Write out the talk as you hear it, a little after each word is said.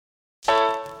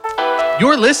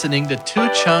You're listening to Two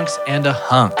Chunks and a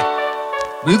Hunk.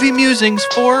 Movie musings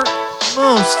for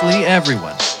mostly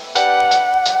everyone.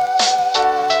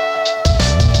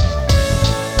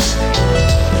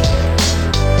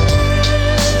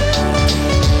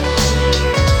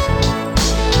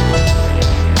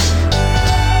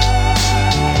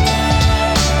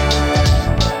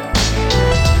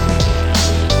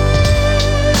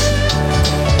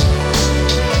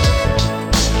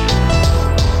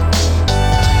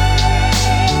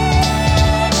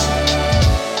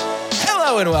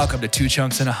 And welcome to Two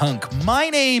Chunks and a Hunk.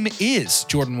 My name is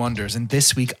Jordan Wonders, and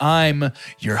this week I'm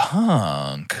your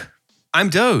hunk. I'm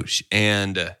Doge,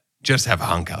 and just have a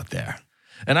hunk out there.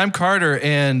 And I'm Carter,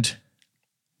 and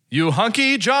you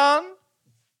hunky, John?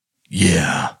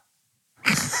 Yeah.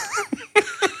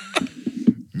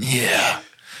 Yeah.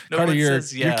 No Carter, one your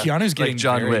says yeah, Keanu's getting like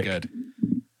John very Wick. good.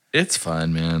 It's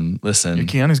fun, man. Listen, Your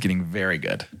Keanu's getting very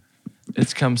good.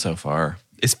 it's come so far.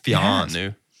 It's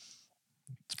Keanu.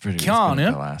 It's pretty Keanu? it's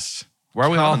been the last. Why are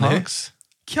we all Keanu? hunks?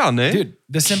 Keanu. Dude,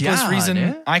 the simplest reason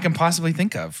Keanu? I can possibly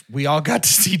think of. We all got to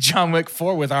see John Wick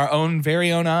 4 with our own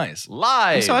very own eyes.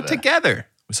 Live. We saw it together.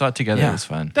 We saw it together. Yeah. It was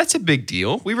fun. That's a big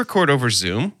deal. We record over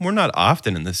Zoom. We're not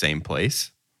often in the same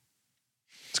place.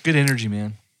 It's good energy,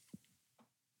 man.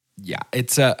 Yeah,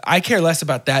 it's I care less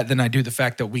about that than I do the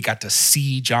fact that we got to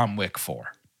see John Wick 4.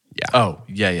 Yeah. Oh,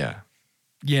 yeah.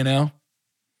 You know?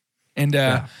 And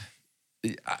I'm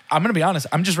going to be honest,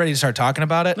 I'm just ready to start talking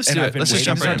about it. Let's and do I've it. been Let's just waiting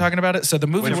jump to start in. talking about it. So the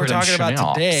movie Waiting we're for them talking about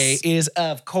schmaltz. today is,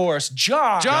 of course,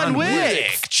 John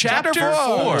Wick, Chapter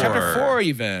 4. Chapter 4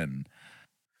 even.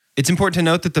 It's important to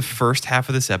note that the first half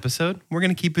of this episode, we're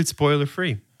going to keep it spoiler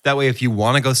free. That way, if you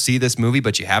want to go see this movie,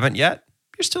 but you haven't yet,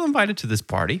 you're still invited to this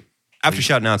party. After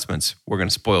shout announcements, we're going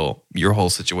to spoil your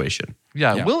whole situation.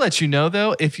 Yeah, we'll let you know,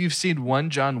 though, if you've seen one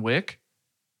John Wick,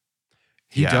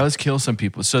 he Yeah. does kill some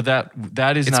people. So that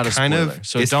is It's not a kind spoiler. of-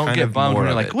 So it's don't kind get of bummed more when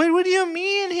you're of like, it. wait, what do you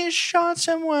mean he shot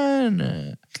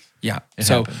someone? Yeah. It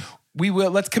So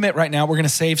happened. let's commit right now. We're going to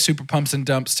save super pumps and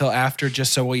dumps till after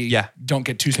just so we don't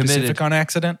get too Committed. specific on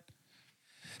accident.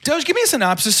 Doge, give me a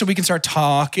synopsis so we can start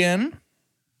talking.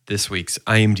 This week's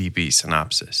IMDb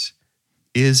synopsis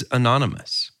is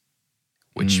anonymous,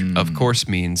 which of course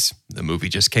means the movie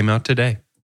just came out today.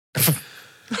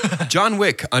 John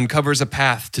Wick uncovers a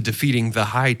path to defeating the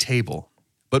High Table,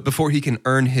 but before he can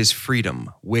earn his freedom,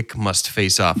 Wick must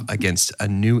face off against a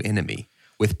new enemy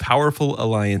with powerful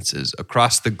alliances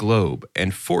across the globe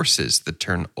and forces that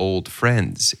turn old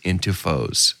friends into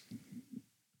foes.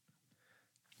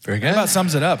 Very That good. about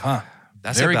sums it up, huh?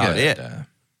 That's Very about good. it.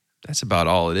 That's about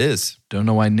all it is. Don't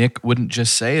know why Nick wouldn't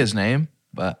just say his name,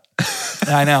 but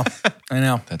I know.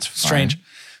 That's fine. strange.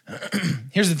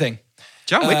 Here's the thing.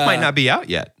 John Wick might not be out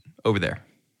yet over there.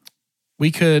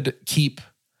 We could keep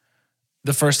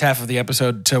the first half of the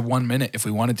episode to 1 minute if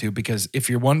we wanted to, because if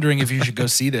you're wondering if you should go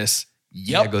see this,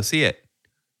 Yeah, go see it.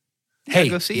 hey,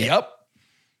 go see it. yep,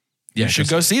 Yeah, you should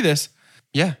go see this.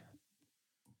 Yeah.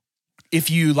 If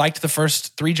you liked the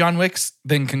first 3 John Wicks,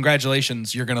 then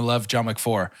congratulations, you're going to love John Wick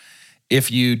 4.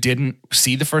 If you didn't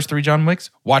see the first 3 John Wicks,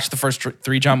 watch the first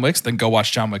 3 John Wicks, then go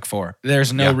watch John Wick 4.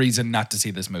 There's no reason not to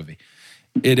see this movie.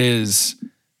 It is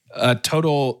a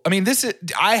total,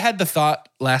 I had the thought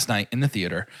last night in the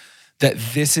theater that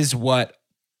this is what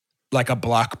like a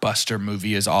blockbuster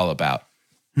movie is all about.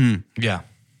 Yeah.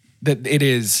 That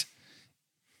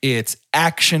it's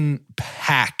action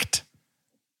packed.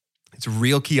 It's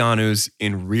real Keanu's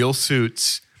in real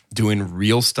suits doing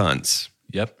real stunts.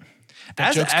 Yep.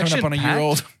 That joke's coming up on a year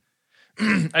old.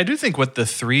 I do think what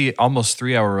the almost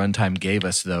 3 hour runtime gave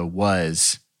us though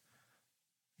was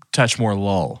touch more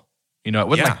lull. You know, it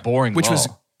wasn't like boring, Which lull. was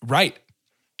right.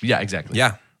 Yeah, exactly.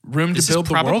 Yeah. Room This to is build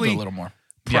the world probably- a little more.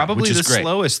 Yeah, Probably which the is great.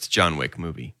 slowest John Wick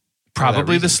movie.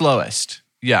 Probably the reason. slowest.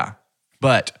 Yeah,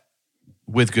 but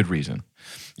with good reason.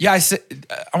 Yeah,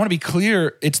 I want to be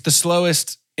clear. It's the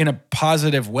slowest in a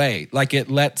positive way. Like it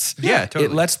lets totally.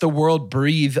 it lets the world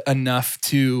breathe enough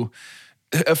to.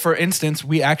 For instance,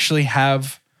 we actually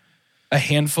have a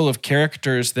handful of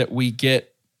characters that we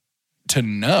get to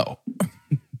know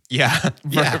Yeah.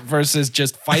 versus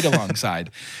just fight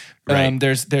alongside. Right.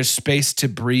 There's space to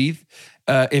breathe.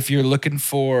 If you're looking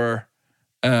for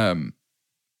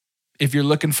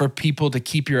people to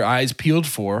keep your eyes peeled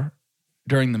for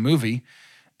during the movie,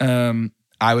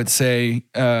 I would say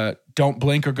don't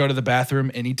blink or go to the bathroom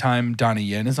anytime Donnie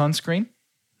Yen is on screen.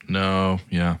 No,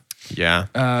 yeah. Yeah.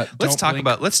 Let's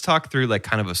talk through like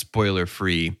kind of a spoiler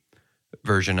free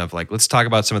version of like, let's talk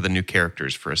about some of the new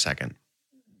characters for a second.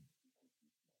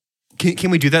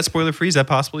 Can we do that spoiler free? Is that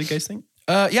possible, you guys think?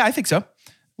 Yeah, I think so.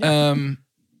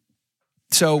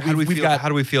 So How do we we've feel? got How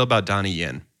do we feel about Donnie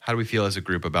Yen? How do we feel as a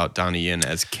group about Donnie Yen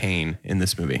as Kane in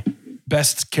this movie?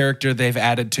 best character they've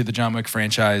added to the John Wick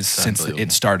franchise since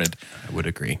it started. I would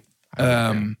agree.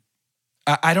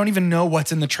 I don't even know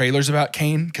what's in the trailers about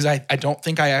Kane because I don't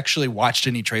think I actually watched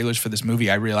any trailers for this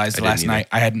movie. I realized last night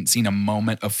I hadn't seen a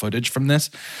moment of footage from this.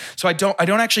 So I don't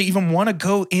actually even want to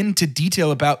go into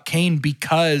detail about Kane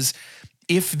because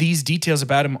if these details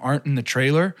about him aren't in the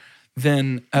trailer,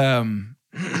 then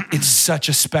it's such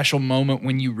a special moment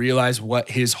when you realize what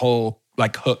his whole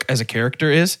like hook as a character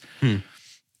is.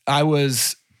 I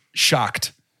was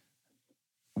shocked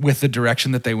with the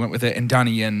direction that they went with it, and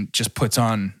Donnie Yen just puts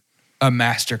on a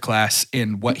masterclass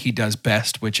in what he does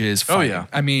best, which is fighting. Oh, yeah.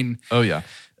 I mean...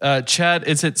 Chad,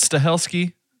 is it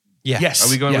Stahelski? Yeah. Yes. Are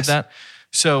we going yes. with that?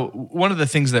 So one of the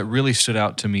things that really stood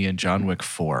out to me in John Wick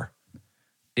 4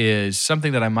 is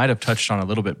something that I might have touched on a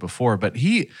little bit before, but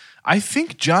I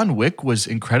think John Wick was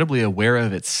incredibly aware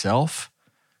of itself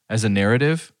as a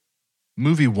narrative.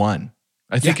 Movie 1.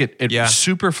 I think it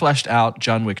super fleshed out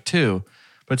John Wick 2,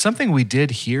 but something we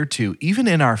did here too, even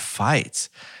in our fights,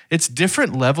 it's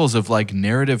different levels of like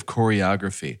narrative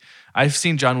choreography. I've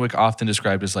seen John Wick often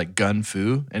described as like gun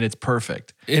fu, and it's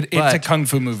perfect. It's a kung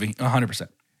fu movie, 100%.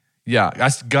 Yeah,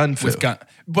 that's gun fu. With gun.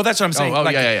 Well, that's what I'm saying.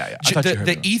 Yeah.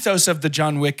 The ethos of the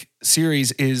John Wick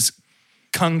series is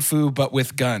kung fu, but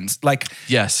with guns. Like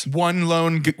yes, one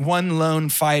lone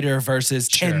fighter versus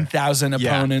 10,000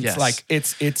 opponents. Yes. Like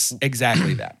it's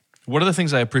exactly that. One of the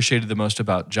things I appreciated the most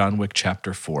about John Wick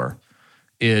Chapter 4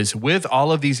 is with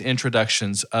all of these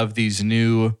introductions of these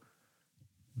new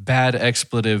bad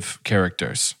expletive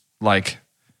characters, like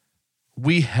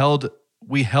we held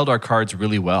our cards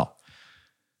really well.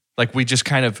 Like we just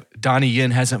kind of, Donnie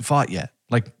Yen hasn't fought yet.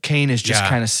 Like Kane is just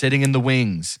kind of sitting in the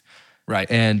wings. Right.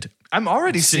 And I'm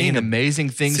already seeing amazing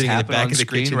things happen on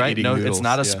screen, right? No, noodles. It's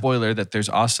not a spoiler that there's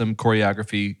awesome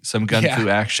choreography, some gun fu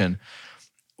action,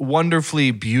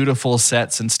 wonderfully beautiful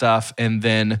sets and stuff. And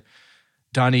then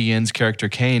Donnie Yen's character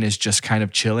Kane is just kind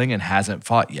of chilling and hasn't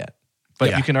fought yet.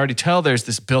 But you can already tell there's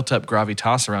this built-up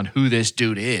gravitas around who this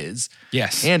dude is.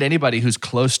 Yes. And anybody who's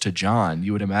close to John,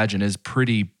 you would imagine, is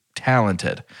pretty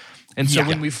talented. And so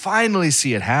when we finally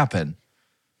see it happen,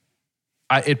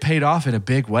 it paid off in a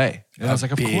big way. And I was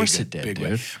like, of course it did,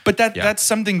 dude. But that's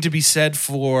something to be said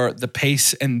for the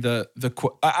pace and the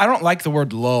I don't like the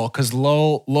word lull because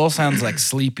lull sounds like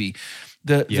sleepy.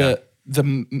 The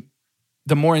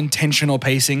more intentional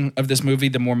pacing of this movie,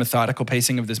 the more methodical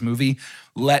pacing of this movie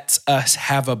lets us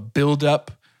have a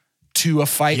build-up to a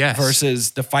fight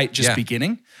versus the fight just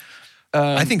beginning.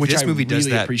 I think this movie does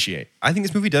that. Appreciate. I think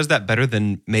this movie does that better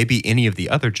than maybe any of the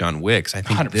other John Wicks. I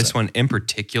think 100%. This one in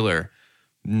particular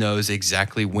knows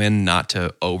exactly when not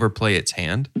to overplay its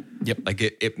hand. Yep. Like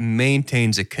it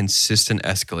maintains a consistent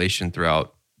escalation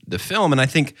throughout the film. And I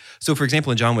think, so for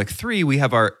example, in John Wick 3, we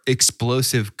have our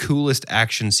explosive, coolest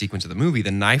action sequence of the movie, the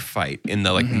knife fight in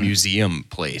the museum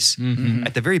place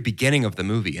at the very beginning of the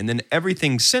movie. And then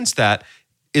everything since that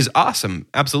is awesome,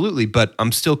 absolutely. But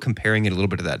I'm still comparing it a little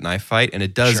bit to that knife fight, and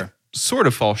it does sort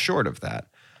of fall short of that.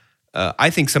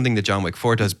 I think something that John Wick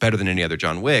 4 does better than any other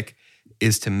John Wick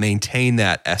is to maintain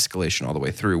that escalation all the way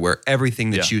through, where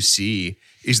everything that you see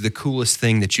is the coolest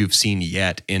thing that you've seen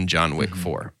yet in John Wick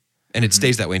 4. And it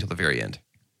stays that way until the very end.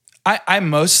 I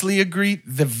mostly agree.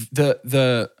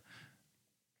 The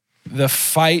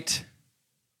fight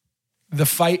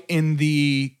in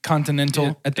the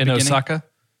Continental at the beginning. Osaka?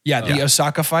 Yeah, the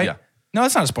Osaka fight. Yeah. No,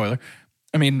 it's not a spoiler.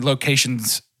 I mean,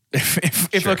 locations.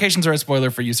 If locations are a spoiler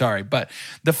for you, sorry. But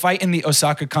the fight in the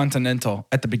Osaka Continental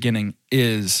at the beginning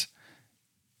is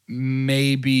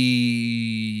maybe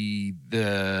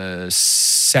the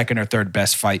second or third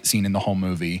best fight scene in the whole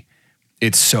movie.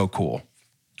 It's so cool.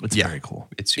 It's very cool.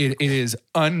 It is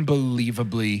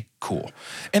unbelievably cool.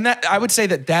 And that I would say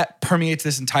that permeates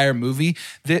this entire movie.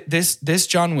 This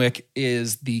John Wick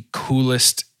is the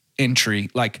coolest entry.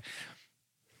 Like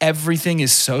everything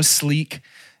is so sleek.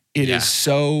 It is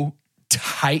so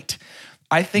tight.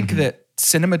 I think that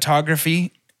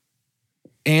cinematography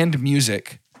and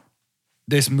music,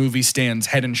 this movie stands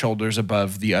head and shoulders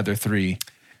above the other three.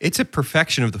 It's a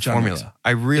perfection of the John formula. Wick's.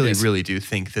 I really do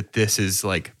think that this is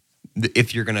like,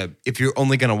 if you're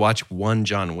only gonna watch one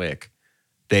John Wick,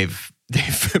 they've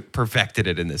perfected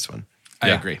it in this one. I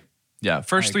agree. Yeah,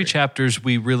 first three chapters,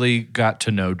 we really got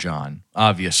to know John,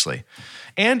 obviously.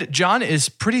 And John is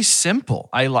pretty simple.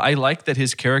 I like that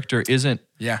his character isn't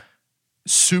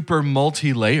super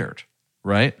multi-layered,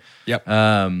 right? Yep.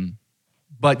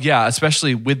 But yeah,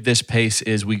 especially with this pace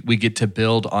is we get to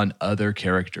build on other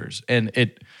characters. And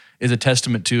it is a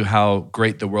testament to how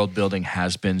great the world building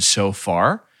has been so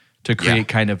far to create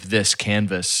kind of this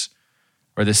canvas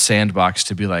or this sandbox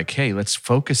to be like, hey, let's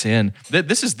focus in.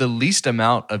 This is the least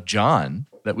amount of John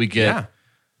that we get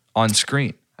on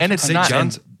screen. And it's not,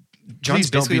 John's please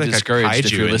don't be like discouraged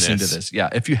if you're listening this. to this. Yeah,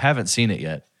 if you haven't seen it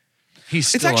yet, he's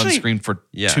still on screen for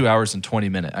 2 hours and 20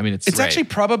 minutes. I mean, it's actually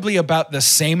probably about the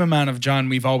same amount of John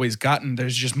we've always gotten.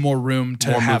 There's just more room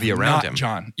to have movie around him.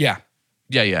 John. Yeah.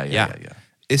 Yeah.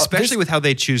 Especially with how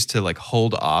they choose to like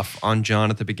hold off on John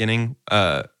at the beginning.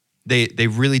 They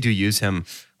really do use him.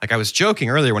 Like I was joking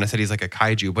earlier when I said he's like a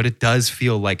kaiju, but it does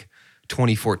feel like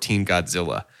 2014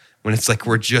 Godzilla when it's like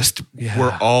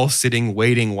we're all sitting,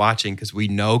 waiting, watching because we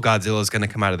know Godzilla is going to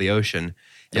come out of the ocean.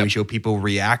 And we show people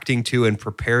reacting to and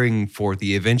preparing for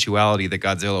the eventuality that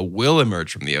Godzilla will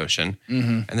emerge from the ocean.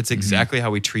 And that's exactly how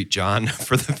we treat John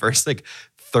for the first like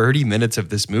 30 minutes of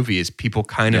this movie is people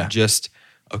kind of just,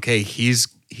 okay, he's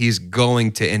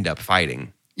going to end up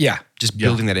fighting. Yeah. Just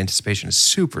building that anticipation is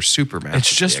super, super massive.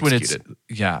 It's just when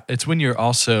it's when you're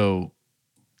also,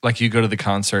 like you go to the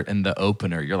concert and the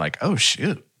opener, you're like, oh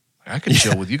shoot, I could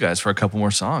chill with you guys for a couple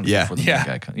more songs before the main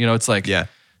guy comes. You know, it's like,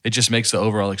 it just makes the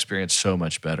overall experience so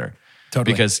much better.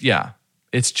 Totally. Because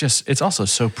it's also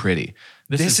so pretty.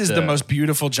 This is the most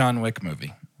beautiful John Wick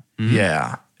movie.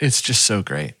 Yeah. It's just so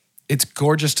great. It's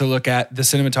gorgeous to look at. The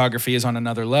cinematography is on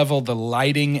another level. The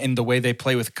lighting and the way they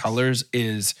play with colors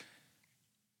is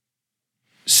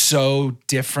so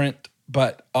different,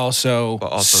 but also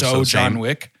so John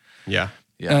Wick. Yeah.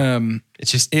 Yeah.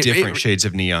 It's just different shades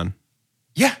of neon.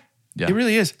 Yeah. It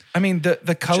really is. I mean,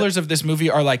 the colors of this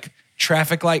movie are like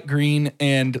traffic light green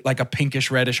and like a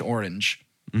pinkish reddish orange.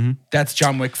 That's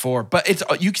John Wick 4. But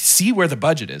you can see where the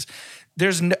budget is.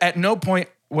 There's at no point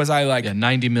was I like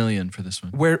 90 million for this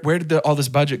one. Where did all this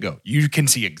budget go? You can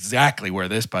see exactly where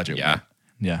this budget went.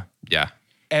 Yeah.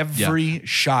 Every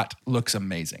shot looks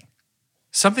amazing.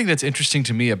 Something that's interesting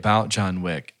to me about John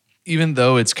Wick, even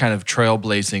though it's kind of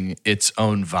trailblazing its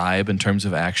own vibe in terms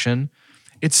of action,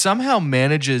 it somehow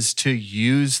manages to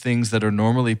use things that are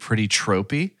normally pretty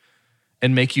tropey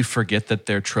and make you forget that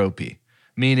they're tropey.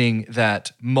 Meaning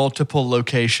that multiple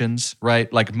locations,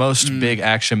 right? Like most big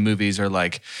action movies are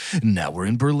like, now we're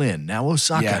in Berlin, now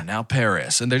Osaka, now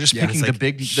Paris. And they're just picking like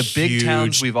the big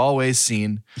towns we've always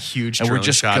seen. Huge and drone we're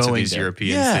just shots of going these there.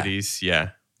 European cities. Yeah.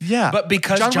 But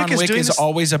because John Wick is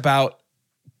always about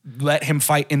let him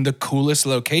fight in the coolest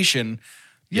location,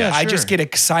 I just get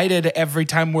excited every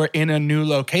time we're in a new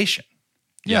location.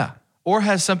 Yeah. Or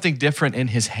has something different in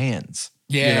his hands.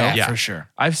 Yeah, for sure.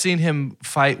 I've seen him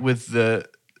fight with the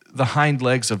hind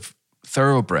legs of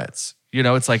thoroughbreds. You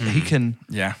know, it's like he can.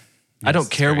 Yeah. I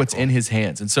don't care what's in his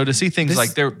hands. And so to see things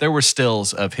like there were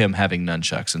stills of him having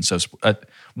nunchucks. And so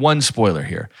one spoiler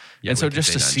here. And so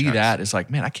just to see that is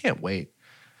like, man, I can't wait.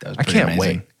 I can't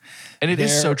wait. And it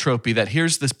is so tropey that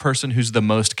here's this person who's the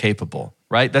most capable,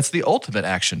 right? That's the ultimate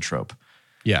action trope.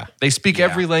 Yeah. They speak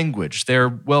every language. They're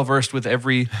well-versed with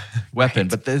every weapon.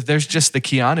 But there's just the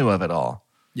Keanu of it all.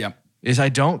 Yep. Is I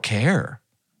don't care.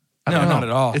 No, not at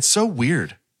all. It's so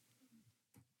weird.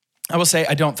 I will say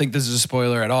I don't think this is a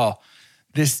spoiler at all.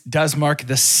 This does mark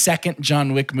the second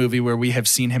John Wick movie where we have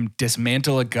seen him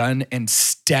dismantle a gun and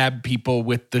stab people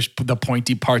with the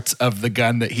pointy parts of the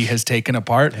gun that he has taken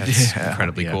apart. That's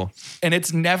incredibly cool. And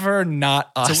it's never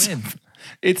not awesome.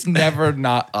 It's never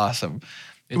not awesome.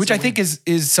 Which I think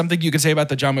is something you could say about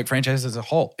the John Wick franchise as a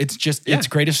whole. It's just its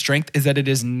greatest strength is that it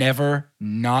is never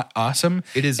not awesome.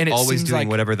 It is always doing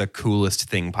whatever the coolest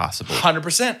thing possible.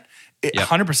 100%.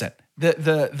 100%.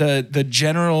 The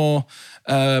general,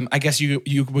 I guess you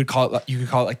could call it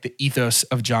like the ethos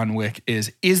of John Wick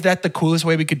is that the coolest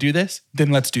way we could do this?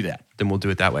 Then let's do that. Then we'll do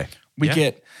it that way. We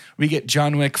get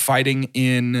John Wick fighting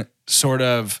in sort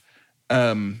of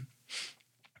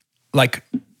like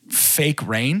fake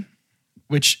rain,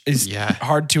 which is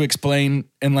hard to explain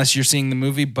unless you're seeing the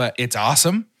movie, but it's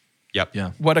awesome. Yep.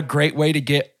 Yeah. What a great way to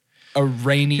get a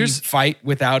rainy fight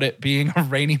without it being a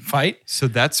rainy fight. So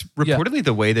that's reportedly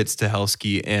the way that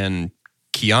Stahelski and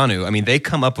Keanu, I mean, they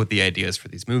come up with the ideas for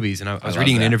these movies. And I was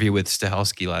reading an interview with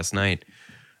Stahelski last night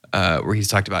where he's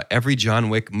talked about every John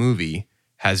Wick movie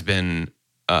has been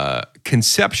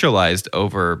conceptualized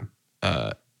over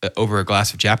a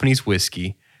glass of Japanese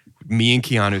whiskey, me and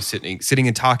Keanu sitting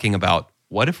and talking about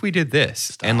what if we did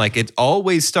this? And like it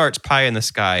always starts pie in the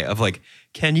sky of like,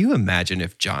 can you imagine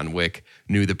if John Wick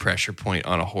knew the pressure point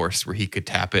on a horse where he could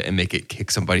tap it and make it kick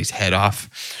somebody's head off?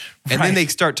 And then they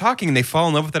start talking and they fall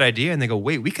in love with that idea and they go,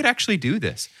 wait, we could actually do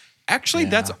this. Actually,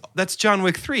 that's John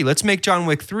Wick 3. Let's make John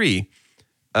Wick 3.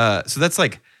 So that's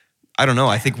like, I don't know.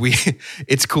 I think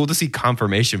it's cool to see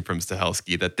confirmation from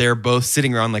Stahelski that they're both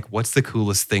sitting around like, what's the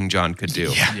coolest thing John could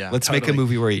do? Yeah, Let's make a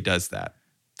movie where he does that.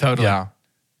 Totally. Yeah.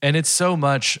 And it's so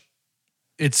much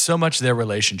their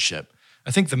relationship.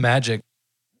 I think the magic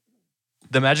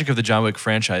of the John Wick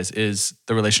franchise is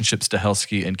the relationship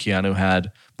Stahelski and Keanu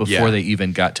had before they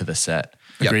even got to the set.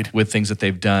 Agreed. With things that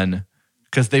they've done,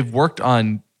 because they've worked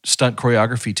on stunt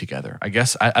choreography together. I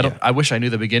guess I wish I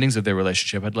knew the beginnings of their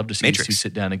relationship. I'd love to see these two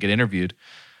sit down and get interviewed.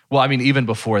 Well, I mean, even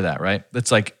before that, right?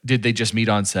 It's like, did they just meet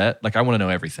on set? Like, I want to know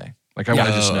everything. Like, I want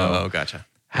to just know gotcha.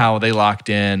 how they locked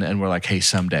in and were like, hey,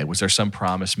 someday, was there some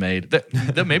promise made?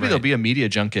 That maybe there'll be a media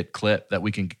junket clip that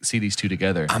we can see these two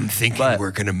together. I'm thinking we're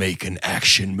going to make an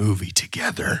action movie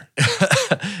together.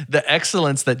 The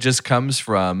excellence that just comes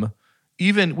from,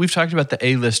 even, we've talked about the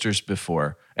A-listers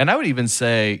before. And I would even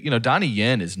say, Donnie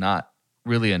Yen is not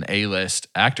really an A-list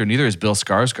actor. Neither is Bill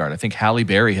Skarsgård. I think Halle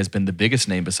Berry has been the biggest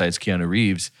name besides Keanu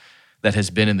Reeves that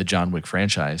has been in the John Wick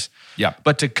franchise. Yeah.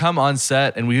 But to come on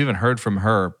set, and we've even heard from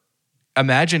her,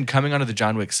 imagine coming onto the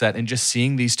John Wick set and just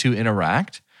seeing these two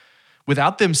interact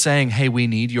without them saying, hey, we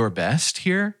need your best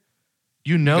here.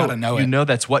 You know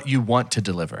that's what you want to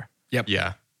deliver. Yep.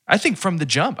 Yeah. I think from the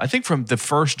jump, I think from the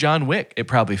first John Wick, it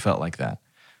probably felt like that.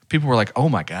 People were like, oh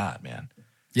my God, man.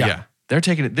 Yeah. They're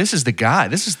taking it. This is the guy.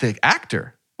 This is the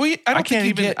actor. Well, I can't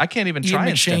even try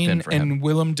and step in for him. And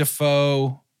Willem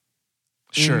Dafoe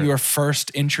in your first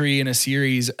entry in a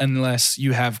series unless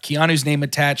you have Keanu's name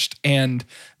attached and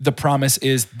the promise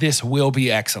is this will be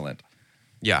excellent.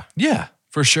 Yeah. Yeah,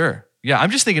 for sure. Yeah,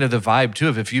 I'm just thinking of the vibe too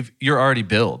of if you're already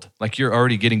billed, like you're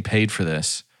already getting paid for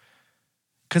this.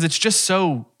 Because it's just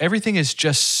everything is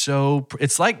just so,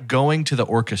 it's like going to the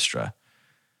orchestra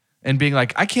and being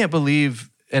like, I can't believe,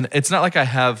 and it's not like I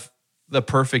have the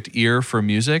perfect ear for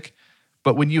music,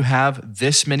 but when you have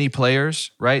this many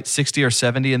players, right, 60 or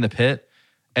 70 in the pit,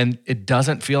 and it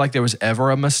doesn't feel like there was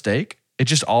ever a mistake, it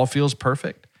just all feels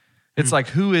perfect. It's like,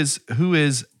 who is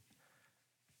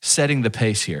setting the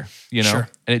pace here, Sure.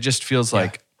 And it just feels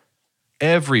like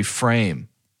every frame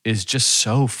is just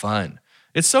so fun.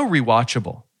 It's so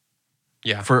rewatchable.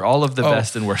 Yeah. For all of the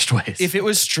best and worst ways. If it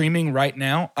was streaming right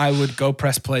now, I would go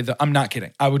press play I'm not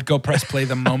kidding. I would go press play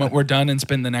the moment we're done and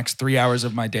spend the next 3 hours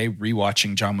of my day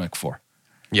rewatching John Wick 4.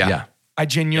 Yeah. I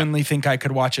genuinely think I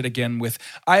could watch it again with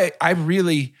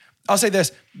I'll say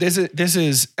this. This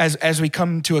is as we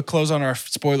come to a close on our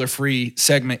spoiler-free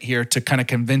segment here to kind of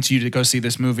convince you to go see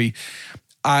this movie.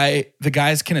 The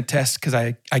guys can attest because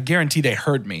I guarantee they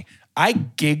heard me. I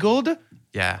giggled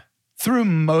through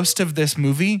most of this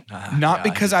movie, not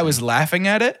because I was laughing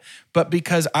at it, but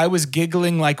because I was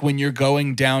giggling like when you're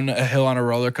going down a hill on a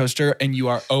roller coaster and you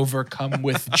are overcome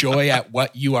with joy at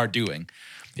what you are doing.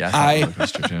 Yeah, I roller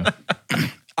coaster too.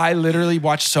 I literally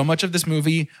watched so much of this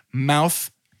movie,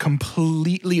 mouth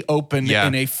completely open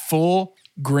in a full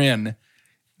grin.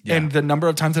 Yeah. And the number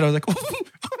of times that I was like,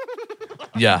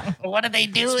 yeah. What are they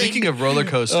doing? Speaking of roller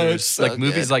coasters, so like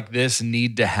movies like this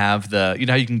need to have how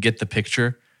you can get the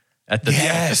picture at the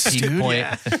peak point.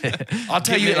 Yeah. I'll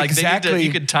tell you exactly.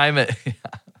 You could time it.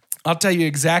 I'll tell you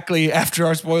exactly after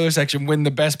our spoiler section when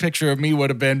the best picture of me would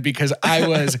have been because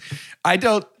I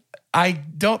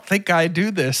don't think I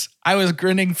do this. I was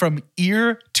grinning from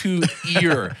ear to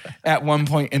ear at one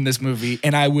point in this movie,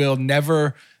 and I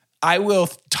will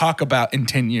talk about in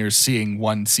 10 years seeing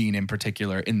one scene in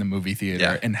particular in the movie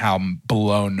theater and how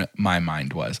blown my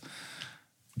mind was.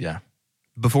 Yeah.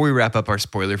 Before we wrap up our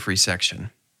spoiler-free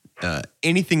section,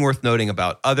 anything worth noting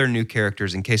about other new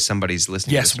characters in case somebody's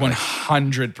listening? Yes,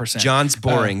 100%. John's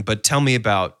boring, but tell me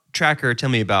about Tracker. Tell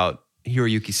me about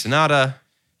Hiroyuki Sanada.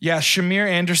 Yeah, Shamir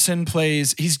Anderson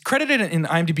he's credited in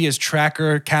IMDb as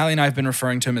Tracker. Callie and I have been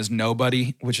referring to him as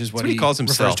Nobody, which is what he calls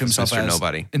himself, refers to himself Mr. as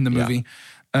Nobody. in the movie.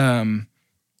 It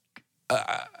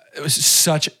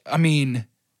was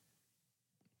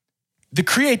the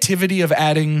creativity of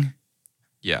adding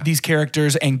these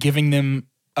characters and giving them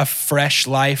a fresh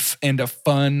life and a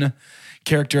fun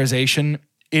characterization.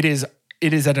 It is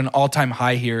at an all-time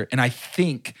high here. And I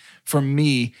think for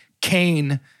me,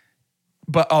 Kane,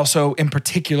 but also in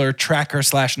particular, Tracker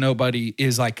 / Nobody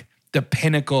is like the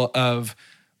pinnacle of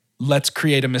let's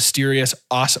create a mysterious,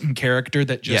 awesome character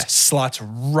that just slots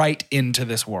right into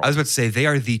this world. I was about to say, they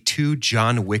are the two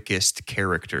John Wickest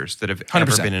characters that have 100%.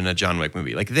 ever been in a John Wick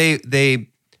movie. Like they,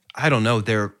 I don't know,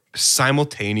 they're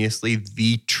simultaneously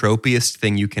the tropiest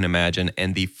thing you can imagine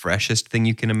and the freshest thing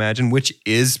you can imagine, which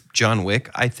is John Wick,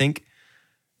 I think.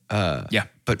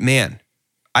 But man,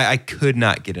 I could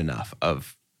not get enough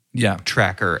of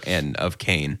Tracker and of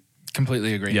Kane.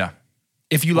 Completely agree. Yeah.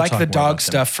 If you We'll like talk the more dog about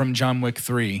stuff from John Wick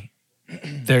 3,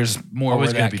 there's more Always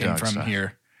where gonna that be came dog from style.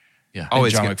 here. Yeah.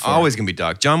 Always, John gonna, Wick 4. always gonna be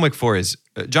dog. John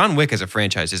Wick as a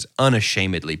franchise is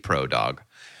unashamedly pro dog,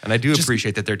 and I do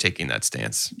appreciate that they're taking that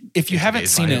stance. If you in haven't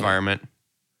today's seen it, environment.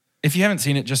 If you haven't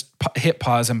seen it, just hit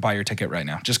pause and buy your ticket right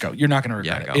now. Just go. You're not going to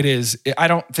regret go. it. It is. I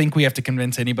don't think we have to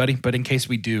convince anybody, but in case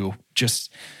we do,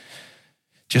 just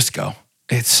go.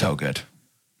 It's so good.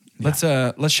 Let's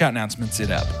shout announcements it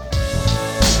up.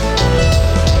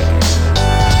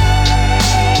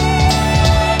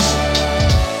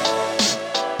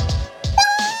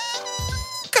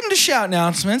 Welcome to Shout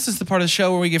Announcements. It's the part of the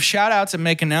show where we give shout outs and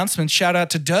make announcements. Shout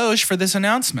out to Doge for this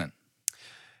announcement.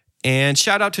 And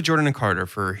shout out to Jordan and Carter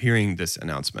for hearing this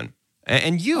announcement.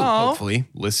 And you, hopefully,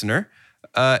 listener,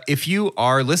 if you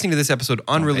are listening to this episode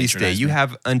on release day, you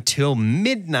have until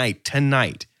midnight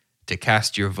tonight to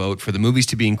cast your vote for the movies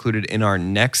to be included in our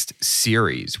next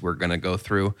series. We're going to go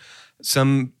through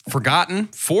some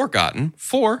forgotten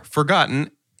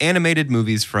animated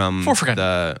movies from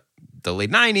the late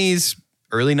 90s,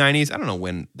 early 90s. I don't know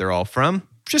when they're all from,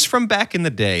 just from back in the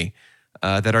day.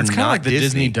 That are It's kind of not like the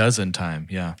Disney dozen time.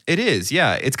 Yeah. It is,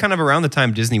 yeah. It's kind of around the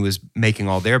time Disney was making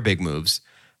all their big moves.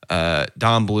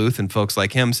 Don Bluth and folks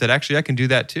like him said, actually, I can do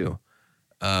that too.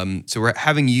 So we're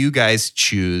having you guys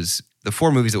choose the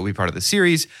 4 movies that will be part of the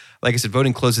series. Like I said,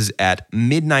 voting closes at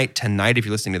midnight tonight. If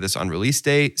you're listening to this on release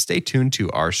day, stay tuned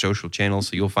to our social channels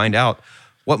so you'll find out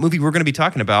what movie we're going to be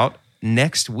talking about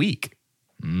next week.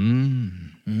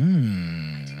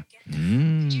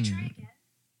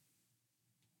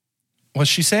 What's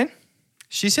she saying?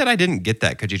 She said, I didn't get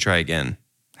that. Could you try again?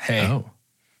 Hey,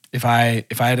 if I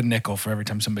had a nickel for every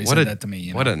time somebody said that to me,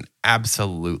 you know? What an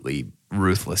absolutely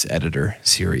ruthless editor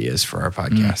Siri is for our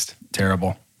podcast.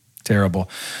 Terrible.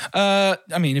 I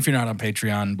mean, if you're not on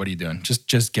Patreon, what are you doing?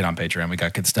 Just get on Patreon. We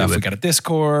got good stuff. We got a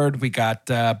Discord. We got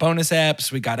bonus apps.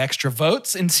 We got extra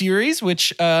votes in series,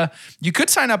 which you could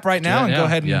sign up right now and go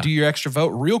ahead and do your extra vote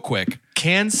real quick.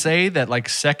 Can say that like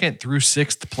 2nd through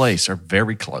 6th place are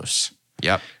very close.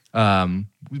 Yep.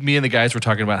 Me and the guys were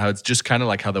talking about how it's just kind of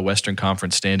like how the Western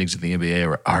Conference standings in the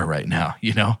NBA are right now,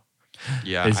 you know?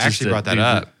 Yeah, It's I actually brought that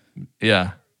up.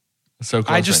 Yeah. So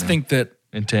close. I just think that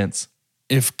intense.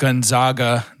 if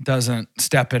Gonzaga doesn't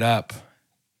step it up.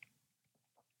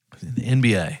 The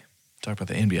NBA. Talk about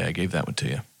the NBA. I gave that one to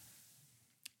you.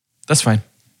 That's fine.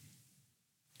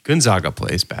 Gonzaga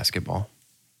plays basketball.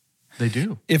 They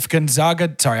do. If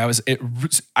Gonzaga,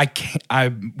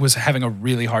 I was having a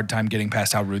really hard time getting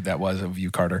past how rude that was of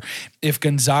you, Carter. If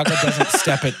Gonzaga doesn't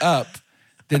step it up,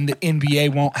 then the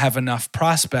NBA won't have enough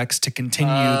prospects to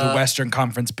continue the Western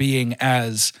Conference being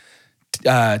as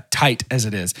tight as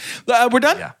it is. We're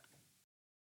done? Yeah.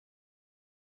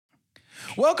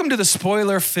 Welcome to the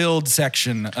spoiler-filled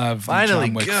section of the Finally,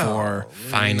 John Wick go. 4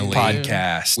 Finally.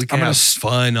 podcast. We can have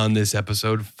fun on this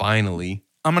episode, finally.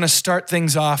 I'm going to start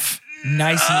things off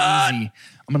nice and easy.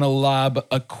 I'm going to lob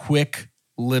a quick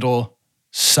little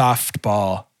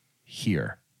softball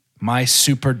here. My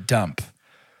super dump.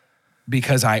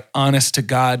 Because I, honest to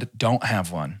God, don't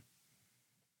have one.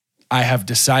 I have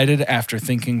decided after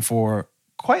thinking for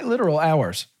quite literal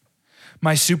hours,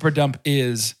 my super dump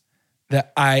is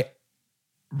that I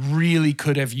really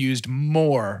could have used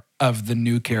more of the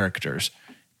new characters.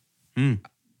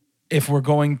 If we're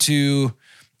going to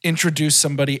introduce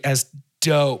somebody as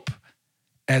dope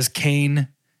as Kane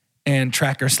and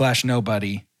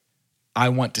Tracker/Nobody, I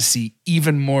want to see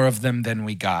even more of them than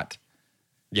we got.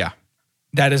 Yeah.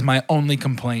 That is my only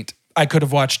complaint. I could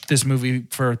have watched this movie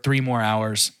for 3 more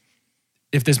hours.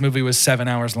 If this movie was 7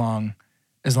 hours long,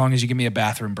 as long as you give me a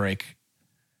bathroom break,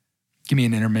 give me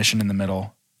an intermission in the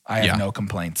middle, I have no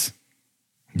complaints.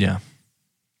 Yeah.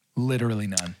 Literally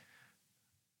none.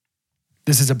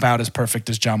 This is about as perfect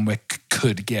as John Wick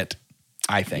could get,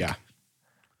 I think. Yeah.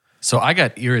 So I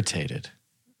got irritated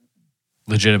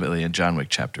legitimately in John Wick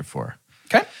Chapter 4.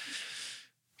 Okay.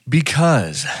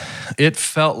 Because it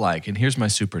felt like, and here's my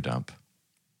super dump.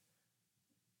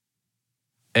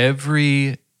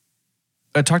 I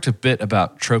talked a bit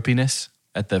about tropiness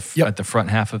at the front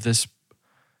half of this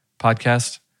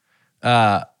podcast.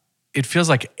 It feels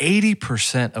like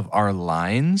 80% of our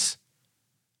lines,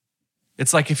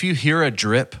 it's like if you hear a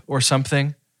drip or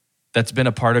something that's been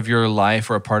a part of your life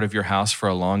or a part of your house for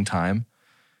a long time,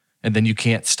 and then you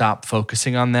can't stop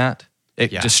focusing on that,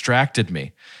 it distracted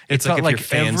me. It's like if your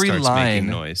fan starts making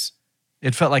noise.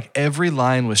 It felt like every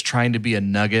line was trying to be a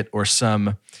nugget or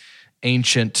some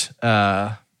ancient.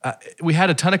 We had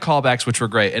a ton of callbacks, which were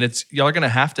great, and y'all are going to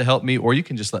have to help me, or you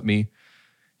can just you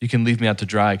can leave me out to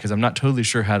dry because I'm not totally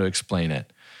sure how to explain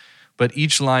it. But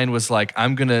each line was like,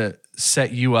 I'm going to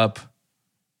set you up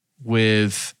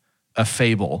with a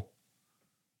fable,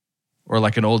 or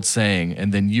like an old saying,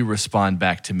 and then you respond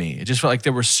back to me. It just felt like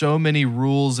there were so many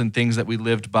rules and things that we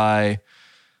lived by.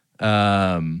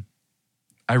 I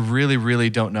really, really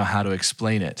don't know how to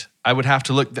explain it. I would have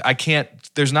to look. I can't.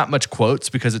 There's not much quotes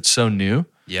because it's so new.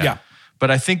 Yeah.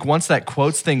 But I think once that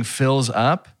quotes thing fills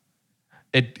up,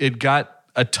 it got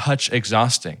a touch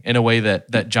exhausting in a way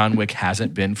that John Wick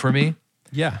hasn't been for me.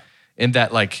 Yeah. In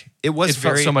that, like, it felt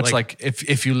very, so much like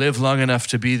if you live long enough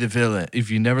to be the villain,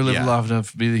 if you never live long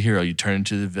enough to be the hero, you turn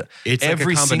into the villain. It's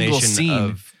every like a single combination scene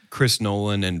of Chris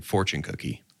Nolan and Fortune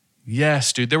Cookie.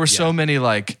 Yes, dude. There were so many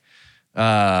like,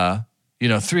 3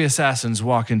 assassins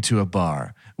walk into a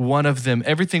bar. One of them,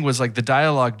 everything was like the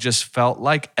dialogue just felt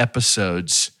like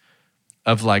episodes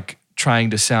of like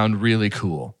trying to sound really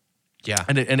cool. Yeah.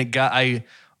 And I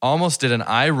almost did an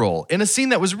eye roll in a scene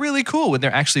that was really cool when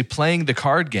they're actually playing the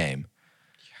card game.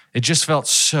 It just felt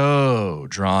so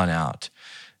drawn out.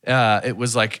 It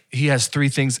was like he has 3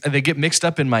 things, and they get mixed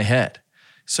up in my head.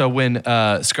 So when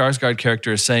Skarsgård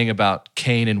character is saying about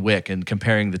Kane and Wick and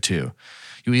comparing the two,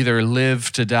 you either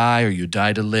live to die or you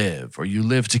die to live, or you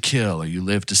live to kill or you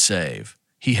live to save.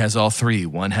 He has all 3,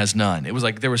 one has none. It was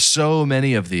like there were so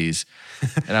many of these,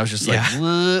 and I was just like,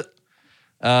 what?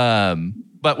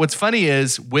 But what's funny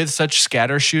is with such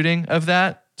scatter shooting of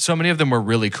that, so many of them were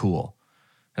really cool.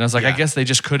 And I was like, I guess they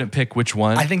just couldn't pick which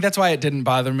one. I think that's why it didn't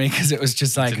bother me, because it was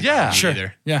just like, sure.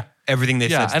 Either. Yeah. Everything they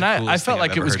said. And I felt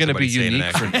like it was going to be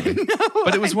unique for me.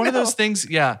 But it was one of those things,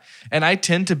 And I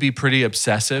tend to be pretty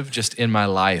obsessive just in my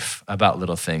life about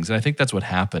little things. And I think that's what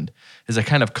happened, is I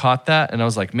kind of caught that. And I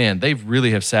was like, man, they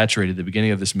really have saturated the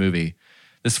beginning of this movie,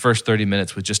 this first 30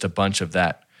 minutes, with just a bunch of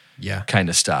that kind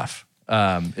of stuff.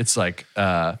 It's like,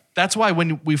 that's why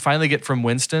when we finally get from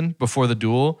Winston before the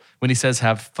duel, when he says,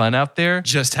 have fun out there.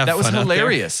 Just have that fun was out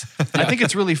hilarious. I think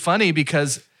it's really funny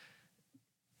because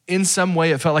in some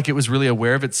way it felt like it was really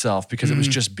aware of itself, because it was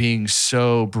just being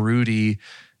so broody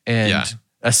and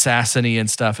assassiny and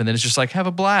stuff. And then it's just like, have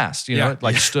a blast, it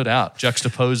like stood out,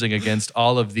 juxtaposing against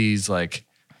all of these, like,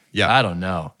 I don't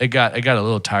know. It got a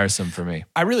little tiresome for me.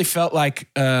 I really felt like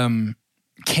Kane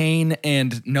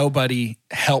and nobody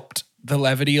helped the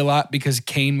levity a lot, because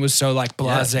Kane was so like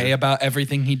blasé about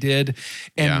everything he did,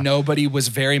 and nobody was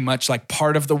very much like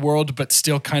part of the world, but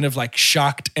still kind of like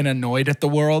shocked and annoyed at the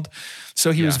world.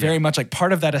 So he was very much like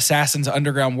part of that Assassin's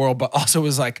Underground world, but also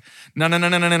was like, no.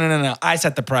 I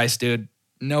set the price, dude.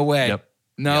 No way. Yep.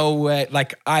 No way.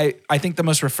 Like I think the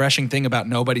most refreshing thing about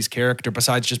nobody's character,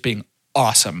 besides just being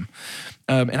awesome,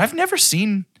 and I've never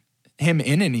seen him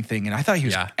in anything, and I thought he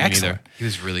was excellent. He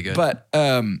was really good. But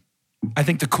I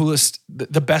think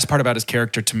the best part about his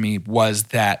character to me was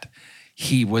that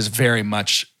he was very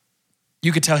much,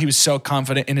 you could tell he was so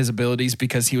confident in his abilities,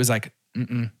 because he was like,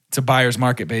 it's a buyer's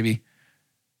market, baby.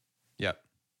 Yep.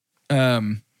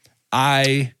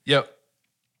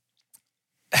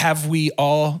 Have we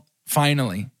all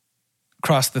finally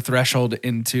crossed the threshold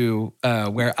into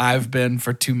where I've been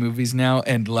for 2 movies now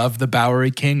and love the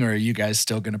Bowery King, or are you guys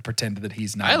still going to pretend that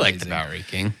he's not I like amazing? the Bowery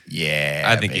King. Yeah,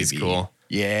 I think he's cool.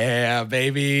 Yeah,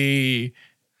 baby.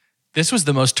 This was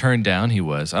the most turned down he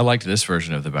was. I liked this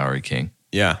version of the Bowery King.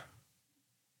 Yeah.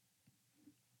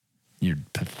 You're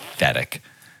pathetic.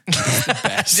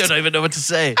 I don't even know what to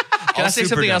say. Can I say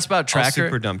something else about Tracker?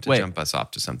 Super dumb to jump us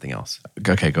off to something else.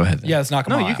 Okay, go ahead then. Yeah, let's knock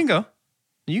him off. No, you can go.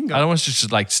 You can go. I don't want to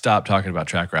just like stop talking about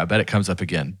Tracker. I bet it comes up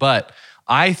again. But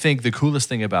I think the coolest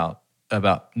thing about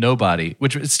Nobody,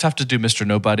 which it's tough to do Mr.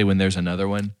 Nobody when there's another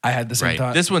one. I had the same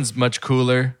thought. This one's much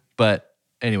cooler, but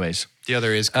anyways. The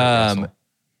other is Kurt Russell.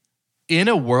 In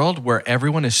a world where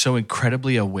everyone is so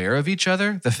incredibly aware of each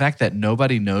other, the fact that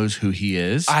nobody knows who he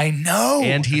is. I know.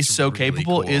 And he's so really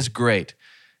capable is great.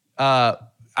 I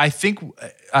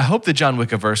hope the John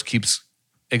Wick-averse keeps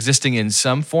existing in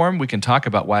some form. We can talk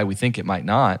about why we think it might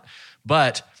not.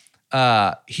 But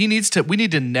we need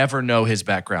to never know his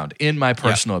background, in my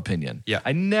personal opinion. Yeah.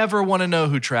 I never want to know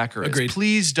who Tracker is. Agreed.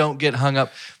 Please don't get hung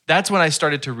up. That's when I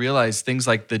started to realize things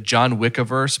like the John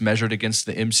Wick-averse measured against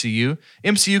the MCU.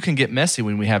 MCU can get messy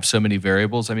when we have so many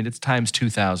variables. I mean, it's times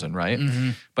 2,000, right?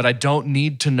 Mm-hmm. But I don't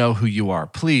need to know who you are.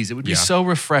 Please, it would be so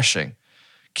refreshing.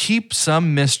 Keep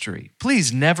some mystery.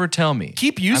 Please never tell me.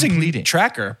 Keep using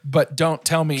Tracker, but don't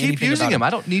tell me anything about him. Keep using him. I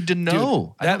don't need to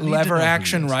know. Dude, that lever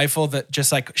action rifle that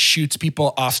just like shoots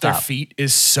people off their feet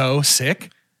is so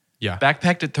sick. Yeah.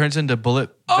 Backpack that turns into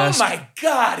bullet vest. Oh my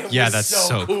God. It was that's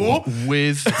so cool.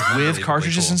 With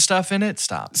cartridges and stuff in it.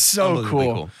 Stop. So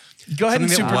cool. Go ahead and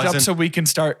super dump so we can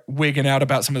start wigging out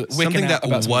about some of the something that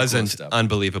wasn't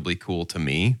unbelievably cool to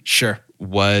me. Sure.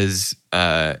 Was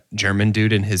German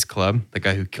dude in his club, the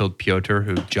guy who killed Piotr,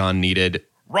 who John needed.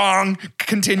 Wrong.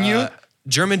 Continue.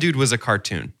 German dude was a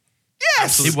cartoon.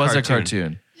 Yes, He was a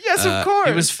cartoon. Yes, of course.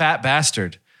 He was fat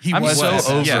bastard. I'm was so fat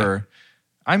over. bastard.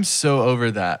 I'm so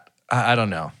over that. I don't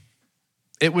know.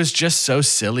 It was just so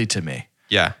silly to me.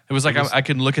 Yeah. It was like I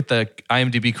could look at the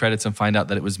IMDb credits and find out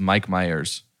that it was Mike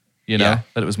Myers. You know, Yeah.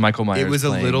 that it was Michael Myers. It was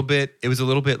playing. a little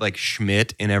bit like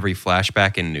Schmidt in every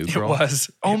flashback in New Girl. It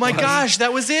was. Oh my gosh,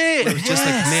 that was it. It was just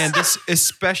like, man, this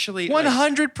especially like,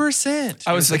 100%.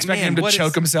 I was like, expecting man, him to what choke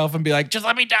is- himself and be like, "Just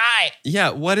let me die."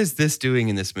 yeah, what is this doing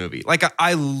in this movie? Like,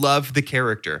 I love the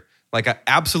character. Like, I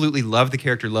absolutely love the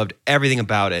character, loved everything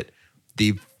about it.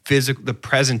 The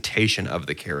presentation of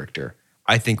the character,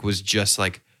 I think, was just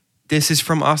like, this is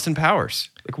from Austin Powers.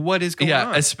 Like, what is going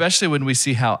on? Especially when we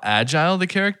see how agile the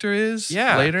character is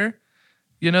Yeah. later.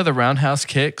 You know, the roundhouse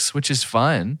kicks, which is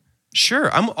fun. Sure,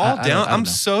 I'm all I down. don't I'm know.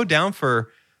 so down for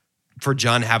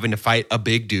John having to fight a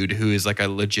big dude who is like a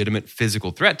legitimate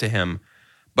physical threat to him.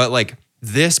 But like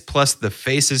this plus the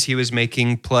faces he was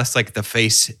making, plus like the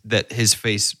face that his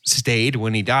face stayed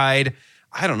when he died.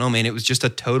 I don't know, man. It was just a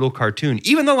total cartoon.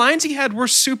 Even the lines he had were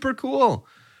super cool.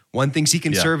 One thinks he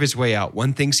can serve his way out.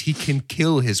 One thinks he can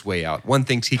kill his way out. One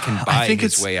thinks he can buy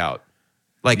his way out.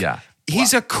 Like,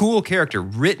 he's a cool character,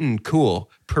 written cool,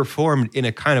 performed in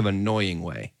a kind of annoying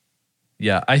way.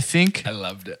 Yeah, I think I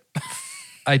loved it.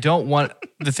 I don't want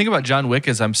the thing about John Wick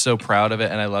is I'm so proud of it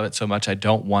and I love it so much. I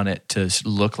don't want it to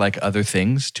look like other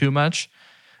things too much.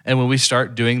 And when we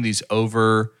start doing these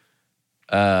over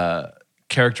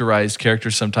characterized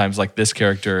characters, sometimes like this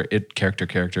character,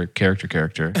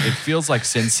 character, it feels like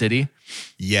Sin City.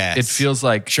 Yes. It feels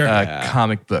like a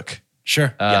comic book.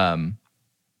 Sure. And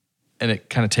it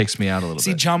kind of takes me out a little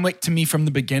See, bit. John Wick to me from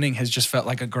the beginning has just felt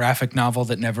like a graphic novel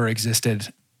that never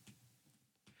existed.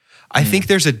 I think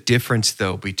there's a difference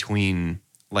though between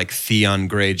like Theon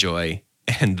Greyjoy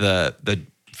and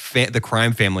the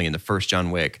crime family in the first John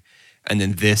Wick, and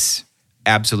then this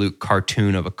absolute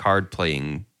cartoon of a card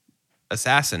playing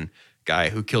assassin guy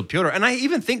who killed Pyotr. And I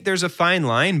even think there's a fine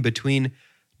line between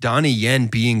Donnie Yen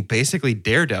being basically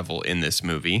Daredevil in this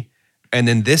movie and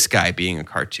then this guy being a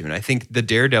cartoon. I think the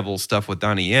Daredevil stuff with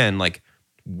Donnie Yen like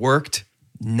worked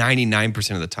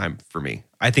 99% of the time for me.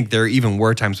 I think there even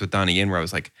were times with Donnie Yen where I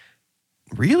was like,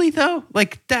 really though?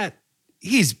 Like that,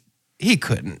 he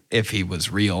couldn't if he was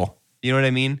real. You know what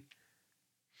I mean?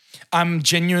 I'm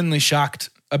genuinely shocked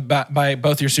by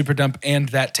both your super dump and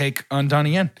that take on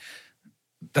Donnie Yen.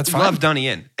 That's fine. Love Donnie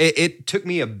Yen. It took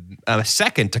me a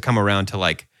second to come around to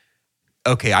like,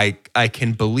 okay, I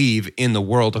can believe in the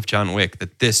world of John Wick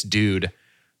that this dude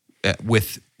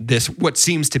with this, what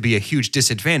seems to be a huge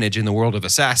disadvantage in the world of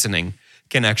assassinating,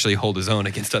 can actually hold his own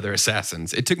against other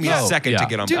assassins. It took me a second to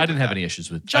get on board. I didn't have any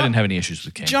issues with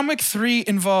King. John Wick 3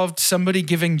 involved somebody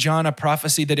giving John a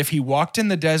prophecy that if he walked in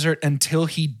the desert until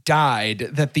he died,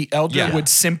 that the elder would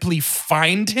simply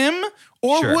find him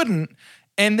or wouldn't.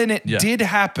 And then it did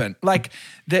happen. Like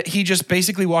that he just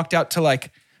basically walked out to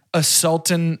like a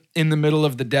sultan in the middle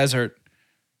of the desert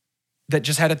that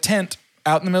just had a tent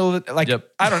out in the middle of the, like,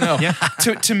 I don't know.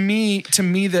 To me,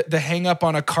 the hang up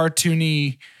on a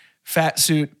cartoony fat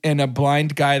suit and a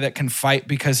blind guy that can fight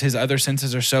because his other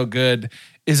senses are so good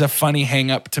is a funny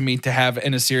hang up to me to have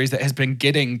in a series that has been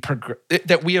getting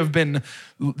that we have been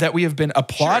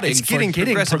applauding It's for getting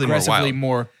progressively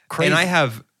more crazy.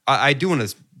 And I do want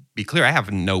to be clear, I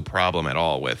have no problem at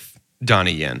all with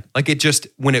Donnie Yen. Like it just,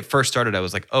 when it first started, I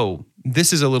was like, oh,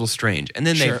 this is a little strange. And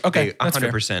then they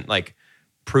 100% like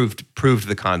proved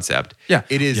the concept. Yeah.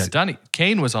 It is. Yeah, Donnie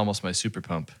Kane was almost my super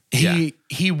pump.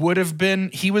 He would have been,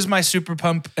 he was my super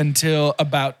pump until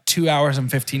about 2 hours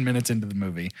and 15 minutes into the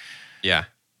movie. Yeah.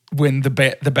 When the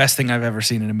best thing I've ever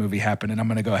seen in a movie happened, and I'm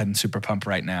going to go ahead and super pump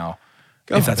right now,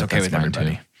 if that's okay with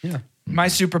everybody. Yeah. My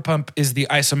super pump is the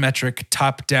isometric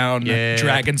top-down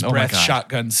dragon's breath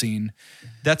shotgun scene.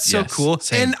 That's so cool.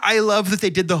 Same. And I love that they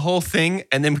did the whole thing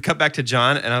and then we cut back to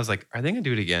John and I was like, are they going to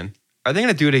do it again? Are they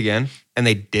going to do it again? And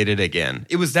they did it again.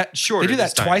 It was that short. They do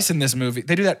that twice in this movie.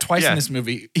 In this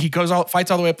movie. He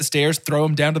fights all the way up the stairs, throw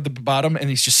him down to the bottom, and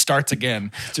he just starts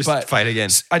again. Fight again.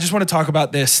 I just want to talk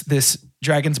about this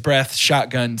dragon's breath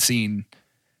shotgun scene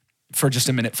for just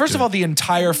a minute. First of all, the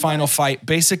entire final fight,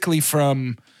 basically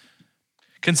from...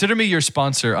 Consider me your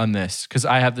sponsor on this because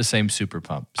I have the same super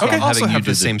pump. So Okay. I'm I also having you have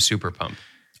do the same super pump.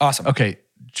 Awesome. Okay,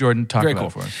 Jordan, talk Very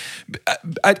about cool. it for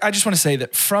us. I just want to say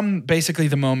that from basically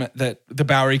the moment that the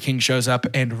Bowery King shows up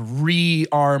and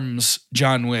rearms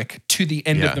John Wick to the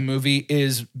end of the movie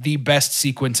is the best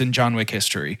sequence in John Wick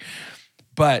history.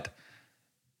 But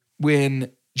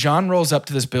when John rolls up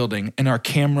to this building and our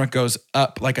camera goes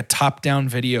up like a top-down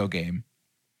video game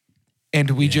and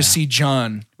we just see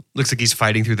John... Looks like he's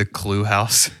fighting through the Clue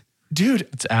house. Dude,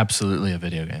 It's absolutely a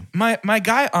video game. my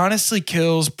guy honestly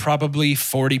kills probably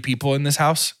 40 people in this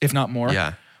house, if not more.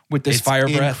 Yeah. With this It's fire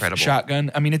breath incredible.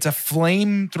 shotgun. I mean, it's a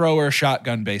flamethrower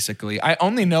shotgun, basically. I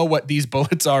only know what these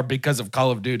bullets are because of Call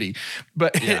of Duty,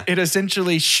 but Yeah. it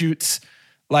essentially shoots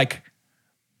like,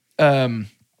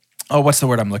 what's the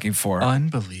word I'm looking for?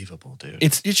 Unbelievable, dude.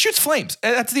 It shoots flames.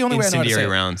 That's the only way I know how to say Incendiary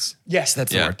it. rounds. Yes,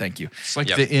 that's the Yeah. word. Thank you. It's like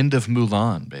Yep. the end of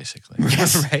Mulan, basically.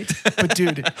 Right? But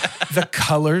dude, the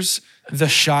colors, the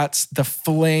shots, the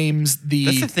flames,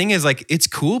 That's the thing is like it's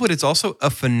cool, but it's also a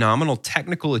phenomenal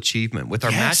technical achievement with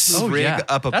our Yes. match move Oh, rig yeah.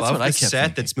 up That's above what I the kept set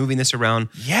thinking. that's moving this around.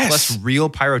 Yes. Plus real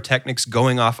pyrotechnics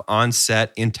going off on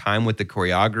set in time with the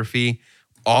choreography,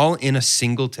 all in a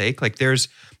single take. Like there's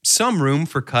some room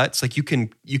for cuts. Like you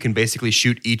can basically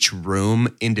shoot each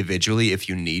room individually if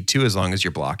you need to, as long as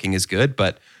your blocking is good.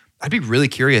 But I'd be really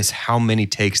curious how many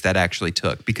takes that actually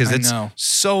took because I it's know.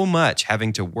 so much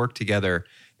having to work together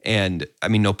and, I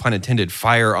mean, no pun intended,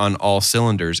 fire on all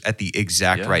cylinders at the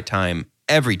exact Yeah. right time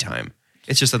every time.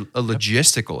 It's just a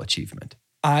logistical achievement.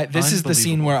 This is the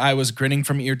scene Unbelievable. where I was grinning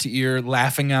from ear to ear,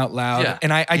 laughing out loud. Yeah.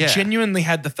 And I Yeah. genuinely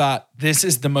had the thought, this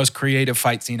is the most creative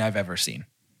fight scene I've ever seen.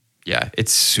 Yeah,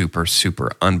 it's super,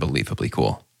 super unbelievably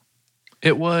cool.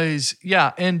 It was,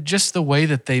 yeah. And just the way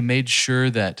that they made sure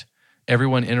that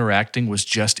everyone interacting was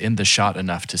just in the shot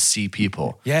enough to see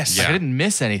people. Yes. Like, Yeah. I didn't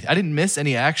miss anything. I didn't miss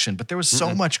any action, but there was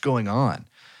so much going on.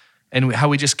 And how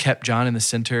we just kept John in the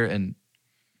center. And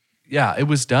yeah, it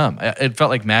was dumb. It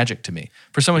felt like magic to me.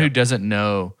 For someone who doesn't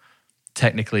know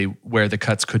technically where the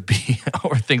cuts could be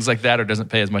or things like that, or doesn't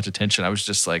pay as much attention, I was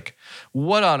just like,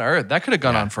 what on earth? That could have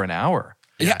gone on for an hour.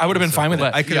 Yeah, I would have been fine with it.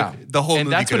 But, I could've- the whole and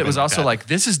movie that's could what have it was been like also that. like,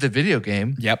 this is the video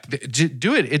game. Yep.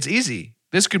 Do it. It's easy.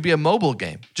 This could be a mobile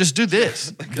game. Just do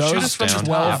this. Shoot Those us from the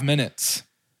 12 top. minutes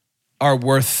are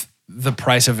worth the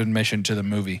price of admission to the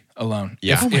movie alone.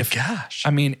 Yeah. Oh my gosh. I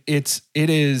mean, it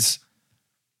is,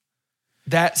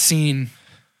 that scene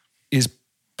is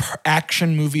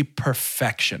action movie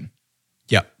perfection.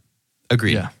 Yep.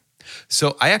 Agreed. Yeah.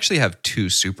 So I actually have 2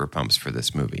 super pumps for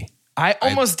this movie. I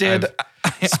almost did.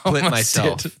 I Split almost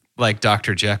myself did. like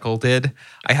Dr. Jekyll did.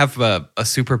 I have a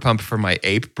super pump for my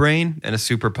ape brain and a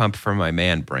super pump for my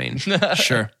man brain.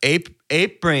 Sure.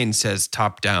 Ape brain says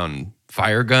top down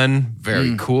fire gun,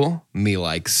 very cool. Me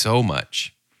like so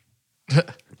much.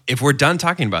 If we're done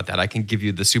talking about that, I can give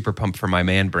you the super pump for my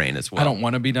man brain as well. I don't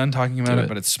want to be done talking about Do it, it.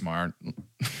 but it's smart.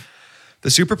 The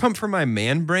super pump for my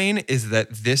man brain is that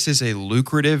this is a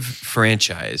lucrative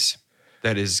franchise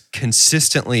that is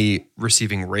consistently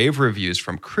receiving rave reviews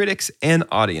from critics and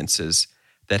audiences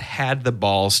that had the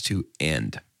balls to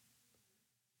end.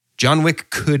 John Wick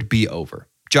could be over.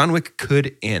 John Wick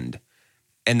could end.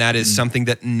 And that is something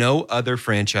that no other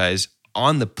franchise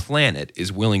on the planet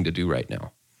is willing to do right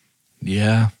now.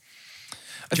 Yeah.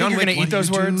 I John think you're Wick, going to eat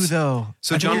those words. though.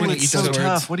 So I John think Wick it's eats so those tough.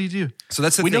 words. What do you do? So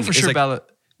that's the We thing. know for is sure like, about it.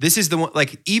 this is the one,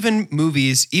 like even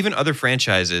movies, even other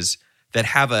franchises that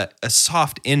have a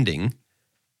soft ending,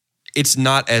 it's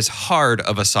not as hard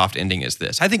of a soft ending as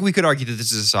this. I think we could argue that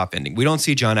this is a soft ending. We don't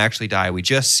see John actually die. We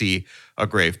just see a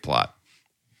grave plot.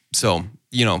 So,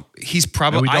 you know, he's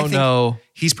probably, And we I don't think know.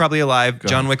 he's probably alive. Go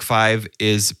John ahead. Wick 5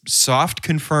 is soft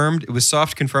confirmed. It was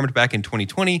soft confirmed back in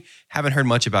 2020. Haven't heard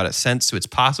much about it since, so it's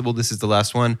possible this is the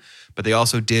last one. But they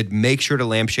also did make sure to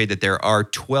lampshade that there are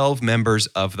 12 members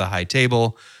of the High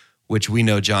Table, which we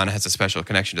know John has a special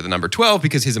connection to the number 12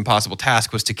 because his impossible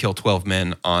task was to kill 12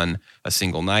 men on a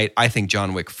single night. I think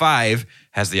John Wick 5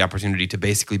 has the opportunity to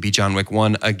basically be John Wick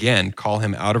 1 again, call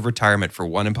him out of retirement for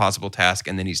one impossible task,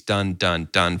 and then he's done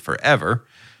forever.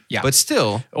 Yeah. But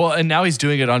still, Well, and now he's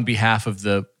doing it on behalf of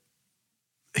the.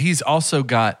 He's also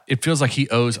got. It feels like he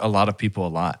owes a lot of people a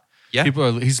lot. Yeah.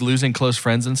 He's losing close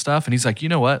friends and stuff, and he's like, you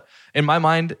know what? In my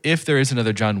mind, if there is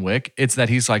another John Wick, it's that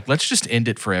he's like, let's just end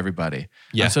it for everybody.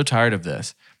 Yeah. I'm so tired of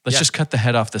this. Let's Yeah. just cut the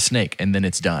head off the snake, and then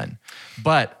it's done.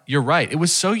 But you're right. It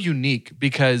was so unique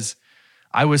because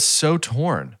I was so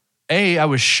torn. I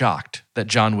was shocked that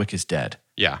John Wick is dead.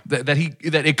 yeah. That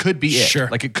it could be it. Sure.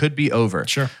 Like it could be over.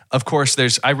 Sure. Of course,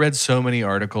 I read so many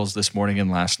articles this morning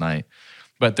and last night,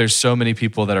 but there's so many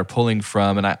people that are pulling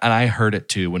from, and I heard it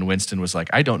too when Winston was like,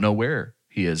 I don't know where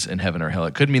he is in heaven or hell.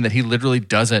 It could mean that he literally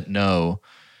doesn't know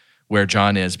where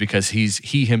John is because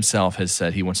he himself has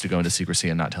said he wants to go into secrecy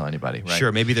and not tell anybody. Right?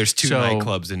 Sure, maybe there's 2 So-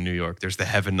 nightclubs in New York. There's the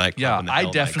Heaven nightclub Yeah, and the I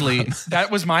Hell definitely. nightclub.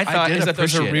 That was my thought, did is that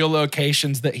those are appreciate real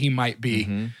locations that he might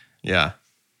be. Yeah.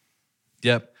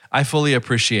 Yep. I fully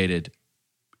appreciated.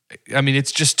 I mean,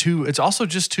 it's also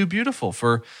just too beautiful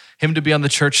for him to be on the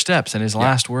church steps and his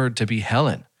last word to be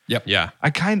Helen. Yep. Yeah.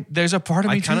 There's a part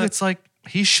of I me too kinda- that's like,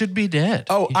 He should be dead.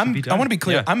 Oh, He should be I want to done. be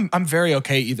clear. Yeah. I'm very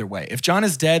okay either way. If John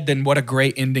is dead, then what a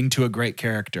great ending to a great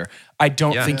character. I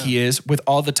don't Yeah. think he is. With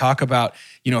all the talk about,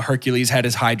 Hercules had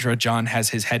his Hydra, John has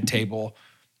his head table.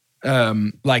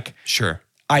 Sure.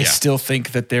 I Yeah. still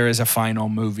think that there is a final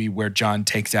movie where John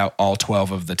takes out all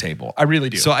 12 of the table. I really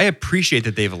do. So I appreciate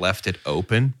that they've left it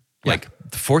open. Yeah. Like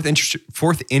the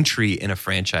fourth entry in a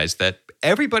franchise that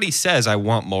everybody says, I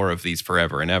want more of these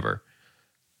forever and ever.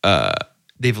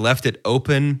 They've left it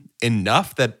open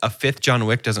enough that a fifth John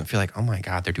Wick doesn't feel like, oh my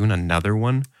God, they're doing another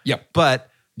one. Yep. But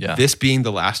Yeah. this being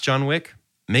the last John Wick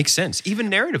makes sense. Even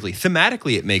narratively,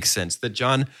 thematically, it makes sense that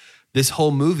this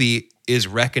whole movie is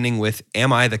reckoning with,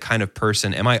 am I the kind of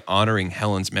person, am I honoring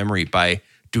Helen's memory by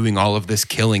doing all of this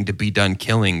killing to be done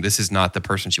killing? This is not the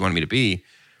person she wanted me to be.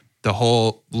 The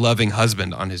whole loving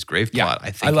husband on his grave Yeah, plot,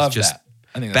 I think I love is just that.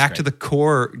 I think that's back great. to the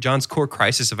core, John's core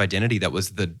crisis of identity that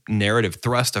was the narrative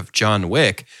thrust of John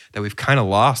Wick that we've kind of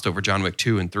lost over John Wick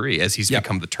 2 and 3 as he's Yep.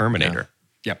 become the Terminator.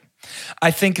 Yep.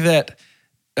 I think that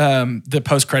the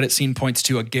post-credit scene points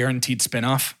to a guaranteed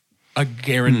spinoff, a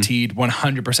guaranteed,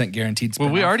 100% guaranteed spinoff. Well,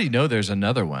 we already know there's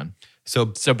another one.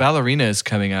 So So Ballerina is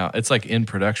coming out. It's like in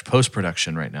production,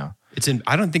 post-production right now.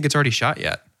 I don't think it's already shot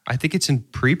yet. I think it's in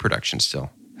pre-production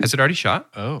still. Has it already shot?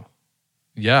 Oh.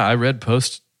 Yeah, I read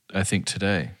post, I think,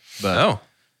 today. But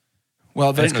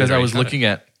Well, that's know because they I already was shot looking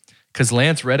at, because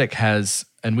Lance Reddick has,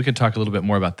 and we can talk a little bit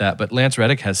more about that, but Lance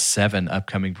Reddick has 7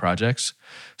 upcoming projects.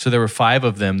 So there were 5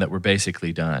 of them that were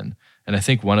basically done. And I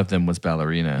think one of them was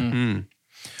Ballerina.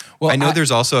 well, I know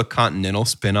there's also a Continental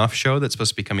spin-off show that's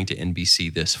supposed to be coming to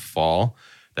NBC this fall.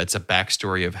 That's a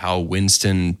backstory of how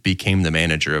Winston became the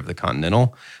manager of the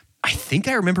Continental. I think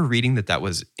I remember reading that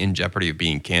was in jeopardy of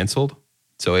being canceled.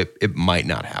 So it might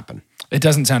not happen. it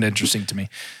doesn't sound interesting to me.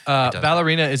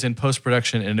 Ballerina is in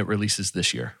post-production and it releases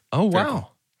this year. Oh, wow.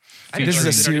 This is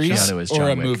a Featuring series Keanu as or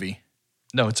John a Wick. movie?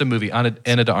 No, it's a movie. Ana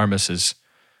de Armas is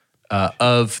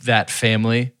of that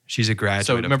family. She's a graduate.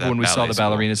 So of remember that when we saw the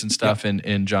ballet school. ballerinas and stuff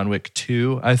in John Wick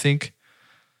 2, I think?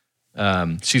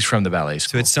 She's from the ballet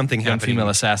school. So it's something Young happening. female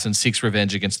assassin seeks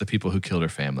revenge against the people who killed her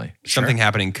family. Something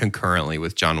happening concurrently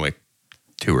with John Wick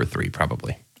 2 or 3,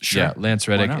 probably. Sure. Yeah, Lance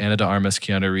Reddick, not? Ana de Armas,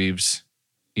 Keanu Reeves,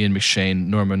 Ian McShane,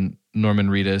 Norman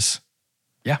Reedus.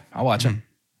 Yeah, I'll watch it.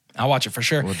 I'll watch it for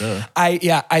sure. Well, duh.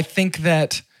 I think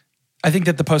that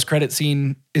the post credit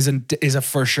scene is a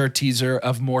for sure teaser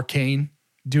of more Kane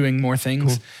doing more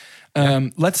things.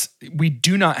 We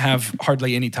do not have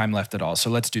hardly any time left at all, so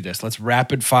let's do this. Let's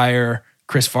rapid fire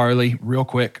Chris Farley real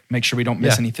quick. Make sure we don't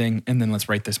miss anything, and then let's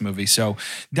rate this movie. So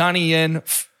Donnie Yen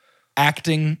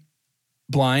acting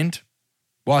blind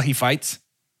while he fights.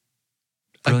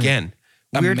 Again.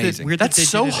 Weird Amazing. that That's they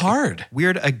so did it- hard.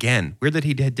 Weird again. Weird that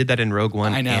he did that in Rogue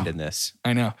One I know. and in this.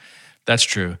 I know. That's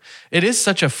true. It is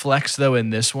such a flex though in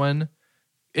this one.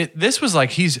 This was like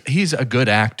he's a good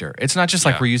actor. It's not just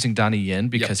like we're using Donnie Yen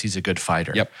because he's a good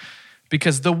fighter. Yep.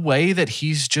 Because the way that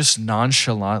he's just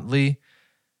nonchalantly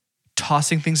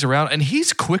tossing things around, and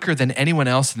he's quicker than anyone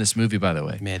else in this movie, by the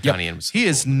way. Man, Donnie Yen was so He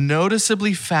is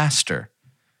noticeably faster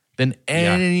than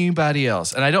anybody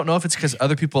else. And I don't know if it's because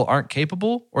other people aren't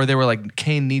capable or they were like,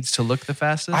 Kane needs to look the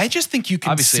fastest. I just think you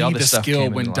can Obviously, see all the this stuff skill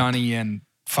came when into, like, Donnie Yen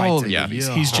fights Holy in movies.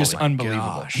 yeah. He's just Holy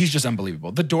unbelievable. gosh. He's just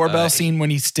unbelievable. The doorbell scene when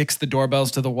he sticks the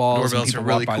doorbells to the walls and Doorbells people are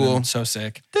really walk by cool. them, so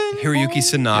sick. Hiroyuki Yeah,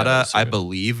 Sanada, that was so I good.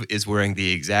 believe, is wearing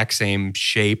the exact same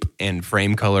shape and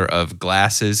frame color of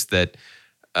glasses that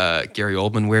Gary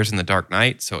Oldman wears in The Dark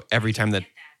Knight. So every time that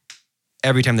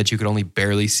you could only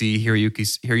barely see Hiroyuki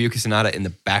Sanada in the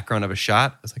background of a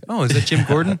shot, I was like, oh, is that Jim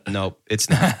Gordon? Nope, it's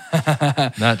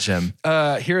not. Not Jim.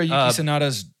 Hiroyuki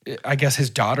Sanada's, I guess his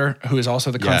daughter, who is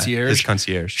also the concierge. His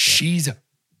concierge. She's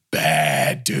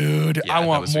bad, dude. Yeah, I that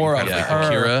want was more of incredible.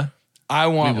 her. Kira. I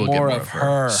want We will get more of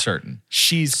her. Certain.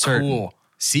 She's Certain. cool.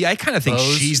 See, I kind of think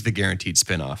Bose? she's the guaranteed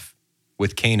spinoff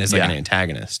with Kane as like Yeah. an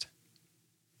antagonist.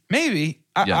 Maybe.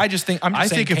 Yeah. I just think I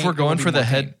think if we're going for the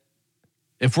head,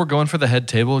 if we're going for the head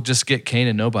table, just get Kane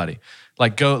and nobody.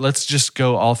 Like let's just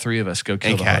go all 3 of us go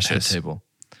kill And the head Cassius. table.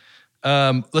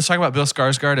 Let's talk about Bill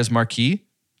Skarsgård as Marquis.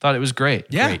 Thought it was great.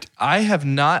 Yeah. Great. I have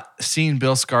not seen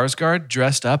Bill Skarsgård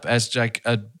dressed up as like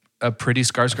a pretty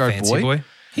Skarsgård Fancy boy.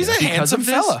 He's a Because handsome of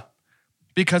this? fella.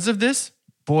 Because of this,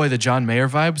 boy, the John Mayer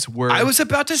vibes were I was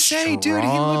about to say, dude,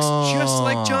 he looks just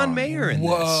like John Mayer in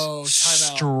Whoa.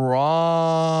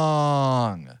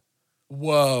 strong.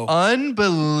 Whoa.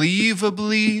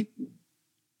 Unbelievably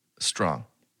strong.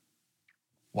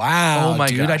 Wow. Oh my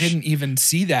dude, I gosh. didn't even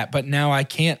see that, but now I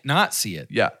can't not see it.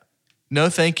 Yeah. No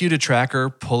thank you to Tracker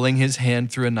pulling his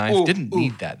hand through a knife. Didn't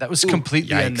need that. That was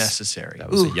completely Yikes. unnecessary. That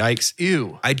was a yikes.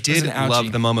 Ew. I did an ouchie.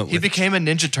 love the moment He with became a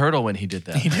Ninja Turtle when he did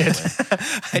that. He did.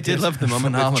 I did love the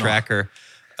moment Phenomenal. with Tracker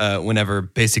whenever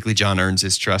basically John earns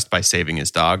his trust by saving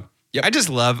his dog. Yep. I just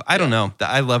love, I don't know,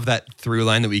 I love that through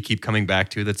line that we keep coming back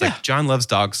to. That's like John loves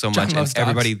dogs so John much. loves And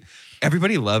dogs.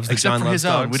 everybody loves that Except John for loves his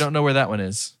own. dogs. We don't know where that one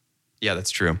is. Yeah,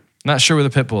 that's true. Not sure where the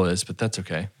pit bull is, but that's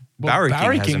okay. Well,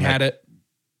 Bowery has King him had it.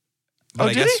 But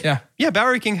I did guess, he? Yeah. Yeah,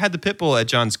 Bowery King had the pit bull at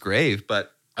John's grave,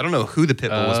 but I don't know who the pit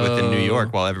bull was with in New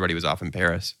York while everybody was off in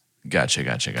Paris. Gotcha.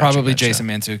 Probably Jason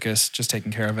Mantzoukas, just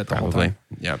taking care of it the whole Probably. time.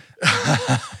 Yep.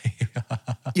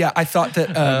 Yeah, I thought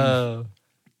that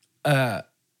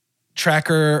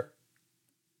Tracker,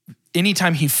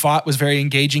 anytime he fought, was very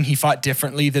engaging. He fought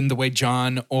differently than the way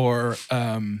John or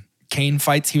Kane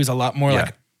fights. He was a lot more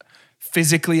like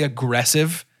physically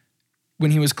aggressive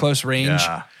when he was close range.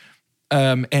 Yeah.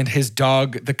 And his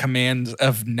dog, the command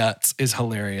of nuts, is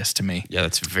hilarious to me. Yeah,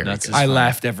 that's very Nuts good. is I funny.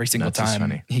 laughed every single Nuts is time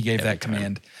funny. he gave that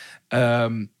command.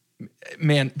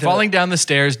 Man, Falling down the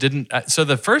stairs didn't. So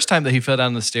the first time that he fell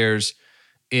down the stairs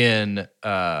in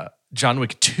John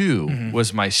Wick 2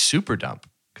 was my super dump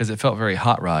because it felt very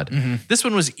hot rod. This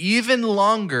one was even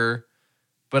longer,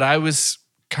 but I was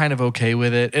kind of okay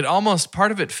with it. It almost,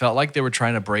 part of it felt like they were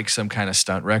trying to break some kind of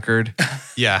stunt record.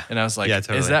 Yeah. And I was like, Yeah,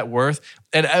 totally. is that worth?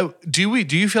 And do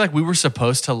you feel like we were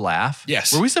supposed to laugh?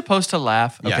 Yes. Were we supposed to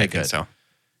laugh? Yeah, Okay, I good. think so.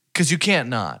 Because you can't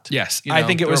not. Yes, You I know,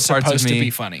 think it there was were parts of supposed to me- be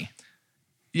funny.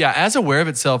 Yeah, as aware of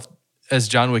itself as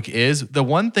John Wick is, the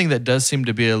one thing that does seem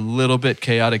to be a little bit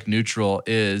chaotic neutral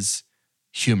is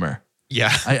humor.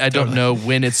 Yeah. I don't know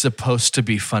when it's supposed to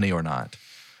be funny or not.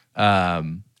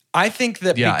 I think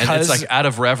that Yeah, and because it's like out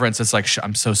of reverence, it's like,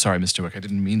 I'm so sorry, Mr. Wick. I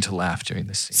didn't mean to laugh during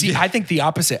this scene. see, I think the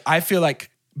opposite. I feel like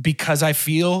because I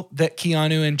feel that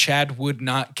Keanu and Chad would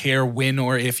not care when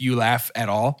or if you laugh at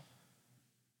all,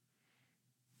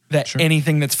 that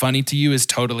anything that's funny to you is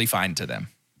totally fine to them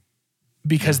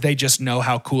because they just know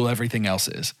how cool everything else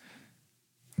is.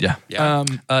 Yeah.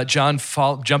 John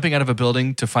jumping out of a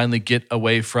building to finally get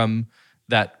away from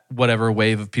that whatever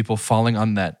wave of people falling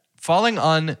on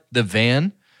the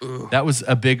van. Ooh. That was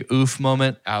a big oof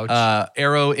moment. Ouch.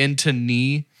 Arrow into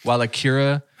knee while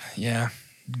Akira. Yeah.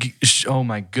 Oh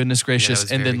my goodness gracious.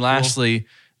 was And very then cool. lastly,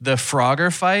 the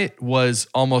Frogger fight was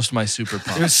almost my super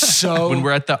pump. It was so when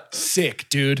we're at the sick,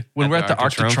 dude. when we're at the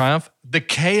Arc Arc de de Triomphe, the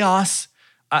chaos.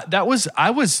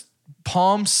 I was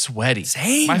palm sweaty.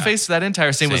 Same. My face that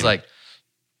entire scene was Same. like,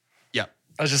 Yep.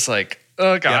 I was just like,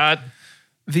 oh God.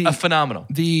 Phenomenal.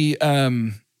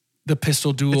 The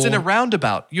pistol duel. It's in a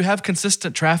roundabout. You have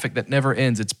consistent traffic that never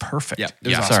ends. It's perfect. Yeah, it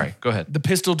was awesome. Sorry, go ahead. The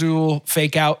pistol duel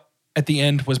fake out at the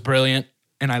end was brilliant,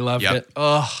 and I loved Yep. it.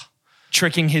 Ugh.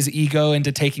 Tricking his ego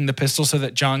into taking the pistol so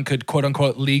that John could quote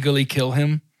unquote legally kill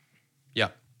him.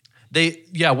 Yep.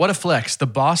 What a flex. The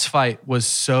boss fight was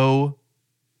so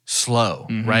slow,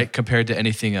 right? Compared to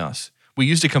anything else. We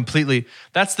used it completely.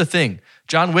 That's the thing.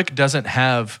 John Wick doesn't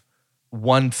have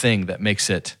one thing that makes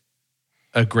it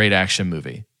a great action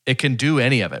movie. It can do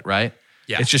any of it, right?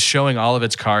 Yeah. It's just showing all of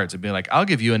its cards and being like, I'll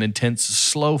give you an intense,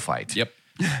 slow fight. Yep.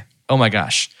 Oh my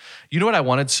gosh. You know what I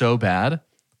wanted so bad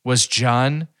was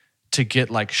John to get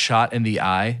like shot in the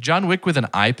eye. John Wick with an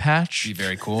eye patch. Be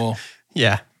very cool.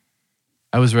 Yeah.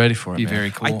 I was ready for it. Be man.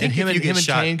 very cool. I think And him if you and get him and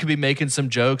shot- Kane could be making some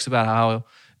jokes about how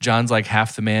John's like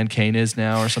half the man Kane is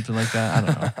now or something like that. I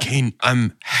don't know. Kane,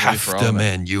 I'm half for all the of it.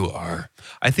 man you are.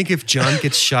 I think if John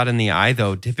gets shot in the eye,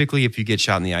 though, typically if you get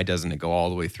shot in the eye, doesn't it go all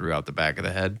the way throughout the back of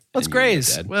the head? Let's and you're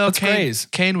graze. dead? Well, Let's graze.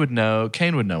 Kane would know.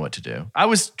 Kane would know what to do.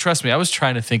 Trust me, I was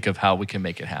trying to think of how we can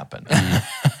make it happen.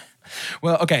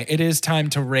 Well, okay, it is time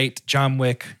to rate John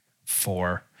Wick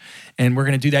 4. And we're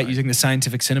going to do that using the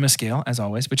scientific cinema scale, as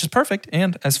always, which is perfect,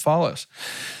 and as follows.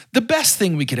 The best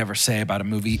thing we could ever say about a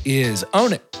movie is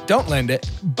own it, don't lend it,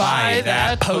 buy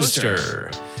that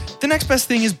poster. The next best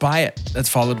thing is buy it. That's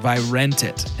followed by rent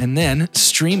it, and then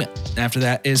stream it. After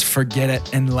that is forget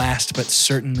it, and last but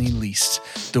certainly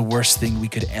least, the worst thing we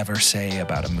could ever say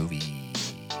about a movie.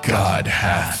 God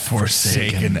hath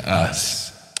forsaken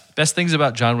us. Best things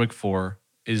about John Wick 4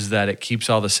 is that it keeps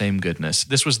all the same goodness.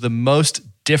 This was the most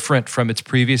different from its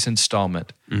previous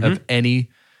installment of any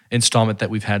installment that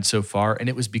we've had so far, and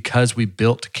it was because we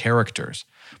built characters.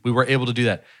 We were able to do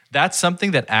that. That's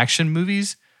something that action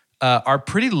movies are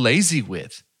pretty lazy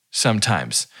with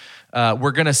sometimes.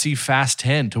 We're going to see Fast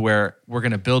 10 to where we're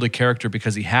going to build a character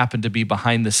because he happened to be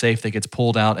behind the safe that gets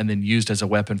pulled out and then used as a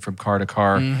weapon from car to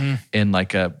car in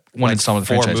like one installment of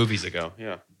the 4 franchise. movies ago.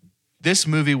 Yeah. this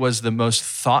movie was the most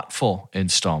thoughtful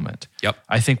installment. Yep.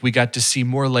 I think we got to see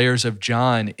more layers of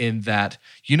John in that,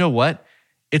 you know what?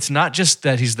 It's not just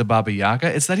that he's the Baba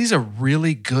Yaga, it's that he's a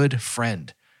really good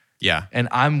friend. Yeah. And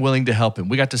I'm willing to help him.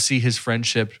 We got to see his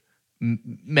friendship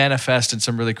manifest in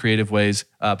some really creative ways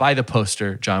by the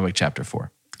poster, John Wick Chapter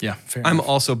 4. Yeah, fair I'm enough.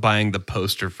 also buying the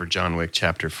poster for John Wick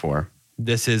Chapter 4.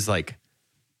 This is like,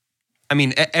 I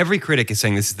mean, every critic is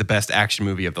saying this is the best action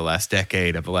movie of the last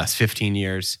decade, of the last 15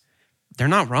 years. They're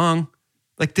not wrong.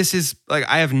 Like, this is, like,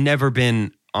 I have never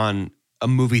been on a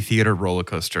movie theater roller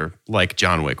coaster like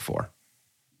John Wick 4.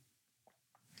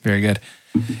 Very good.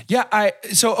 Yeah,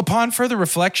 so upon further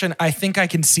reflection, I think I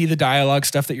can see the dialogue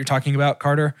stuff that you're talking about,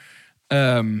 Carter.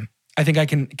 I think I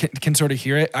can sort of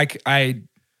hear it.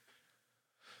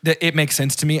 It makes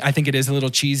sense to me. I think it is a little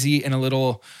cheesy and a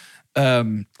little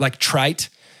like trite.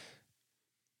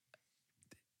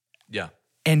 Yeah.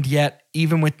 And yet,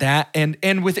 even with that, and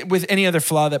with any other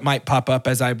flaw that might pop up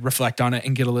as I reflect on it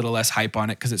and get a little less hype on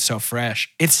it because it's so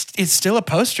fresh, it's still a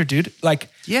poster, dude. Like,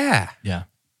 Yeah. Yeah.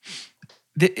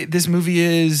 This movie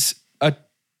is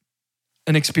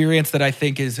an experience that I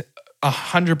think is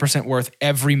 100% worth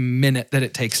every minute that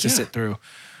it takes to sit through.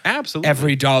 Absolutely.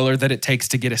 Every dollar that it takes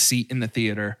to get a seat in the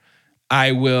theater.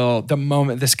 I will, the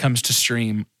moment this comes to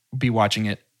stream, be watching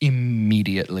it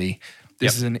immediately.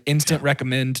 This is an instant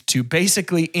recommend to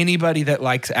basically anybody that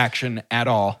likes action at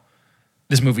all.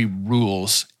 This movie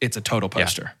rules. It's a total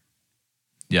poster.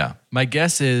 Yeah. My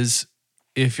guess is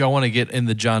if y'all want to get in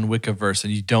the John Wickiverse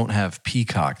and you don't have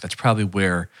Peacock, that's probably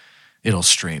where it'll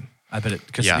stream. I bet it,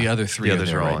 because the other three the are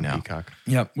others there are all right on now. Peacock.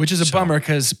 Yep, which is a bummer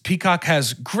because Peacock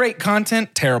has great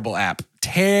content, terrible app.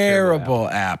 Terrible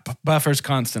app. Buffers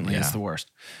constantly. It's the worst.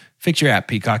 Fix your app,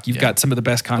 Peacock. You've got some of the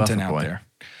best content Buffer out boy. there.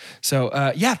 So,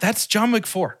 that's John Wick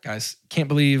 4, guys. Can't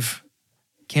believe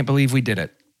we did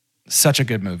it. Such a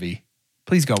good movie.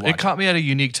 Please go watch it. It caught me at a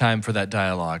unique time for that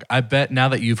dialogue. I bet now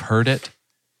that you've heard it,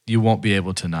 you won't be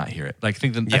able to not hear it. Like, I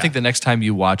think the next time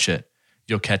you watch it,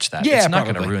 you'll catch that. Yeah, it's not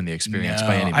going to probably. ruin the experience No,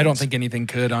 by any means. I don't think anything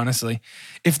could, honestly.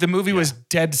 If the movie was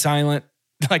dead silent,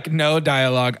 like no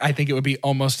dialogue, I think it would be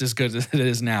almost as good as it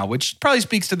is now, which probably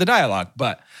speaks to the dialogue.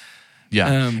 But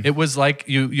Yeah. It was like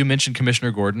you mentioned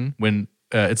Commissioner Gordon when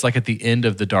it's like at the end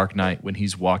of The Dark Knight when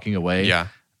he's walking away. Yeah.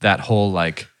 That whole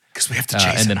like, because we have to chase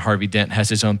and him. then Harvey Dent has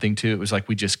his own thing too. It was like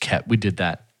we did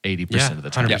that 80% of the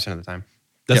time. 100% of the time.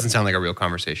 Doesn't sound like a real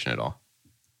conversation at all.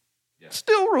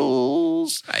 Still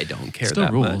rules. I don't care Still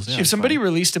that rules, much. yeah. If somebody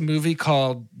released a movie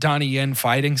called Donnie Yen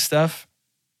Fighting Stuff,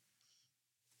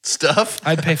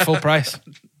 I'd pay full price.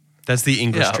 That's the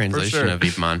English Yeah, for translation sure. of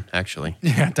Ip Man, actually.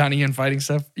 Yeah, Donnie Yen Fighting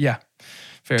Stuff. Yeah,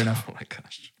 fair enough. Oh my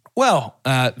gosh. Well,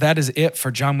 that is it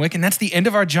for John Wick, and that's the end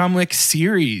of our John Wick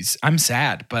series. I'm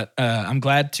sad, but I'm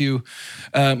glad to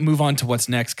move on to what's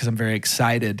next because I'm very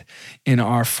excited in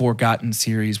our Forgotten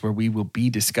series where we will be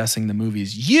discussing the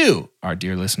movies you, our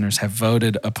dear listeners, have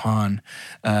voted upon,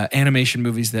 animation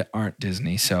movies that aren't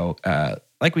Disney. So,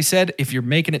 like we said, if you're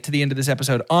making it to the end of this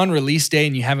episode on release day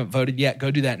and you haven't voted yet, go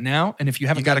do that now. And if you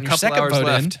haven't You got gotten a your couple second hours vote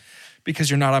in left. because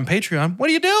you're not on Patreon, what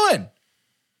are you doing?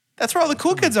 That's where all the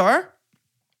cool kids are.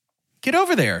 Get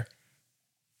over there.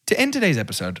 To end today's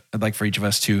episode, I'd like for each of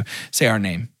us to say our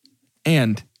name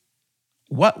and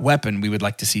what weapon we would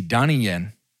like to see Donnie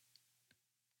Yen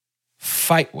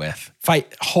fight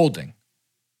holding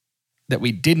that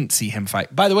we didn't see him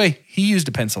fight. By the way, he used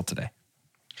a pencil today.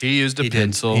 He used a He did.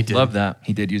 pencil. He did. Love that.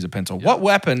 He did use a pencil. What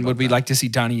weapon would we like to see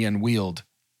Donnie Yen wield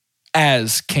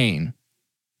as Kane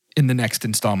in the next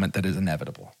installment that is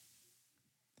inevitable?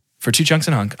 For Two Chunks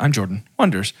and Hunk, I'm Jordan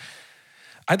Wonders.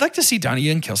 I'd like to see Donnie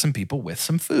Yen kill some people with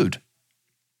some food.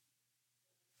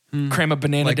 Cram a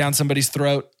banana down somebody's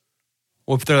throat.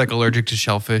 Well, if they're like allergic to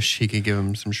shellfish, he could give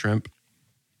them some shrimp.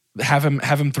 Have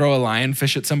him throw a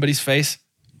lionfish at somebody's face.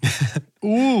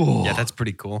 Ooh. Yeah, that's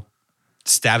pretty cool.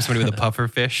 Stab somebody with a puffer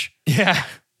fish. Yeah.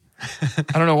 I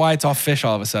don't know why it's all fish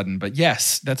all of a sudden, but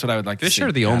yes, that's what I would like to Fish see.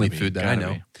 are the only be, food that I gotta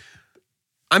know. be.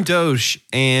 I'm Doge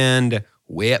and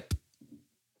Whip.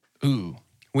 Ooh.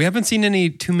 We haven't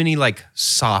seen too many like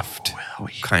soft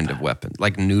kind of weapons,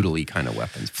 like noodly kind of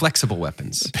weapons, flexible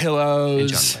weapons. in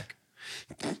Pillows. John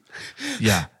Wick.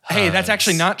 Yeah. Hey, that's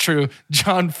actually not true.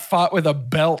 John fought with a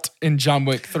belt in John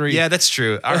Wick 3. Yeah, that's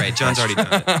true. All right, John's already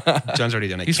done it. John's already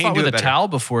done it. He's Kane fought do with it a better. towel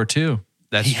before too.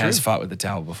 That's he true. has fought with a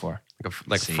towel before.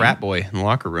 Like a frat boy in the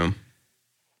locker room.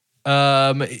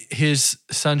 His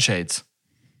sunshades.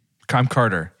 I'm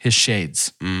Carter. His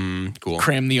shades. Cool.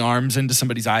 Cram the arms into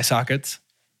somebody's eye sockets.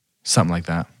 Something like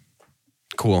that.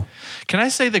 Cool. Can I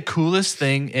say the coolest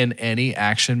thing in any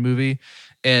action movie?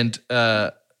 And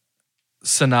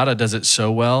Sonata does it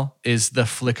so well is the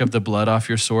flick of the blood off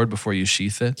your sword before you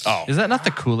sheath it. Oh. Is that not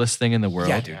the coolest thing in the world?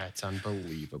 Yeah, dude. Yeah, it's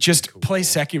unbelievable. Just play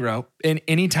Sekiro, and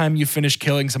anytime you finish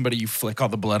killing somebody, you flick all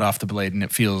the blood off the blade, and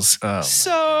it feels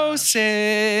so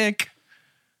sick.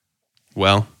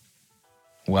 Well,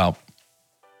 Well,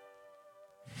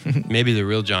 maybe the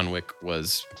real John Wick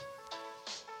was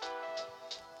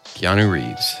Keanu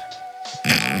Reeves.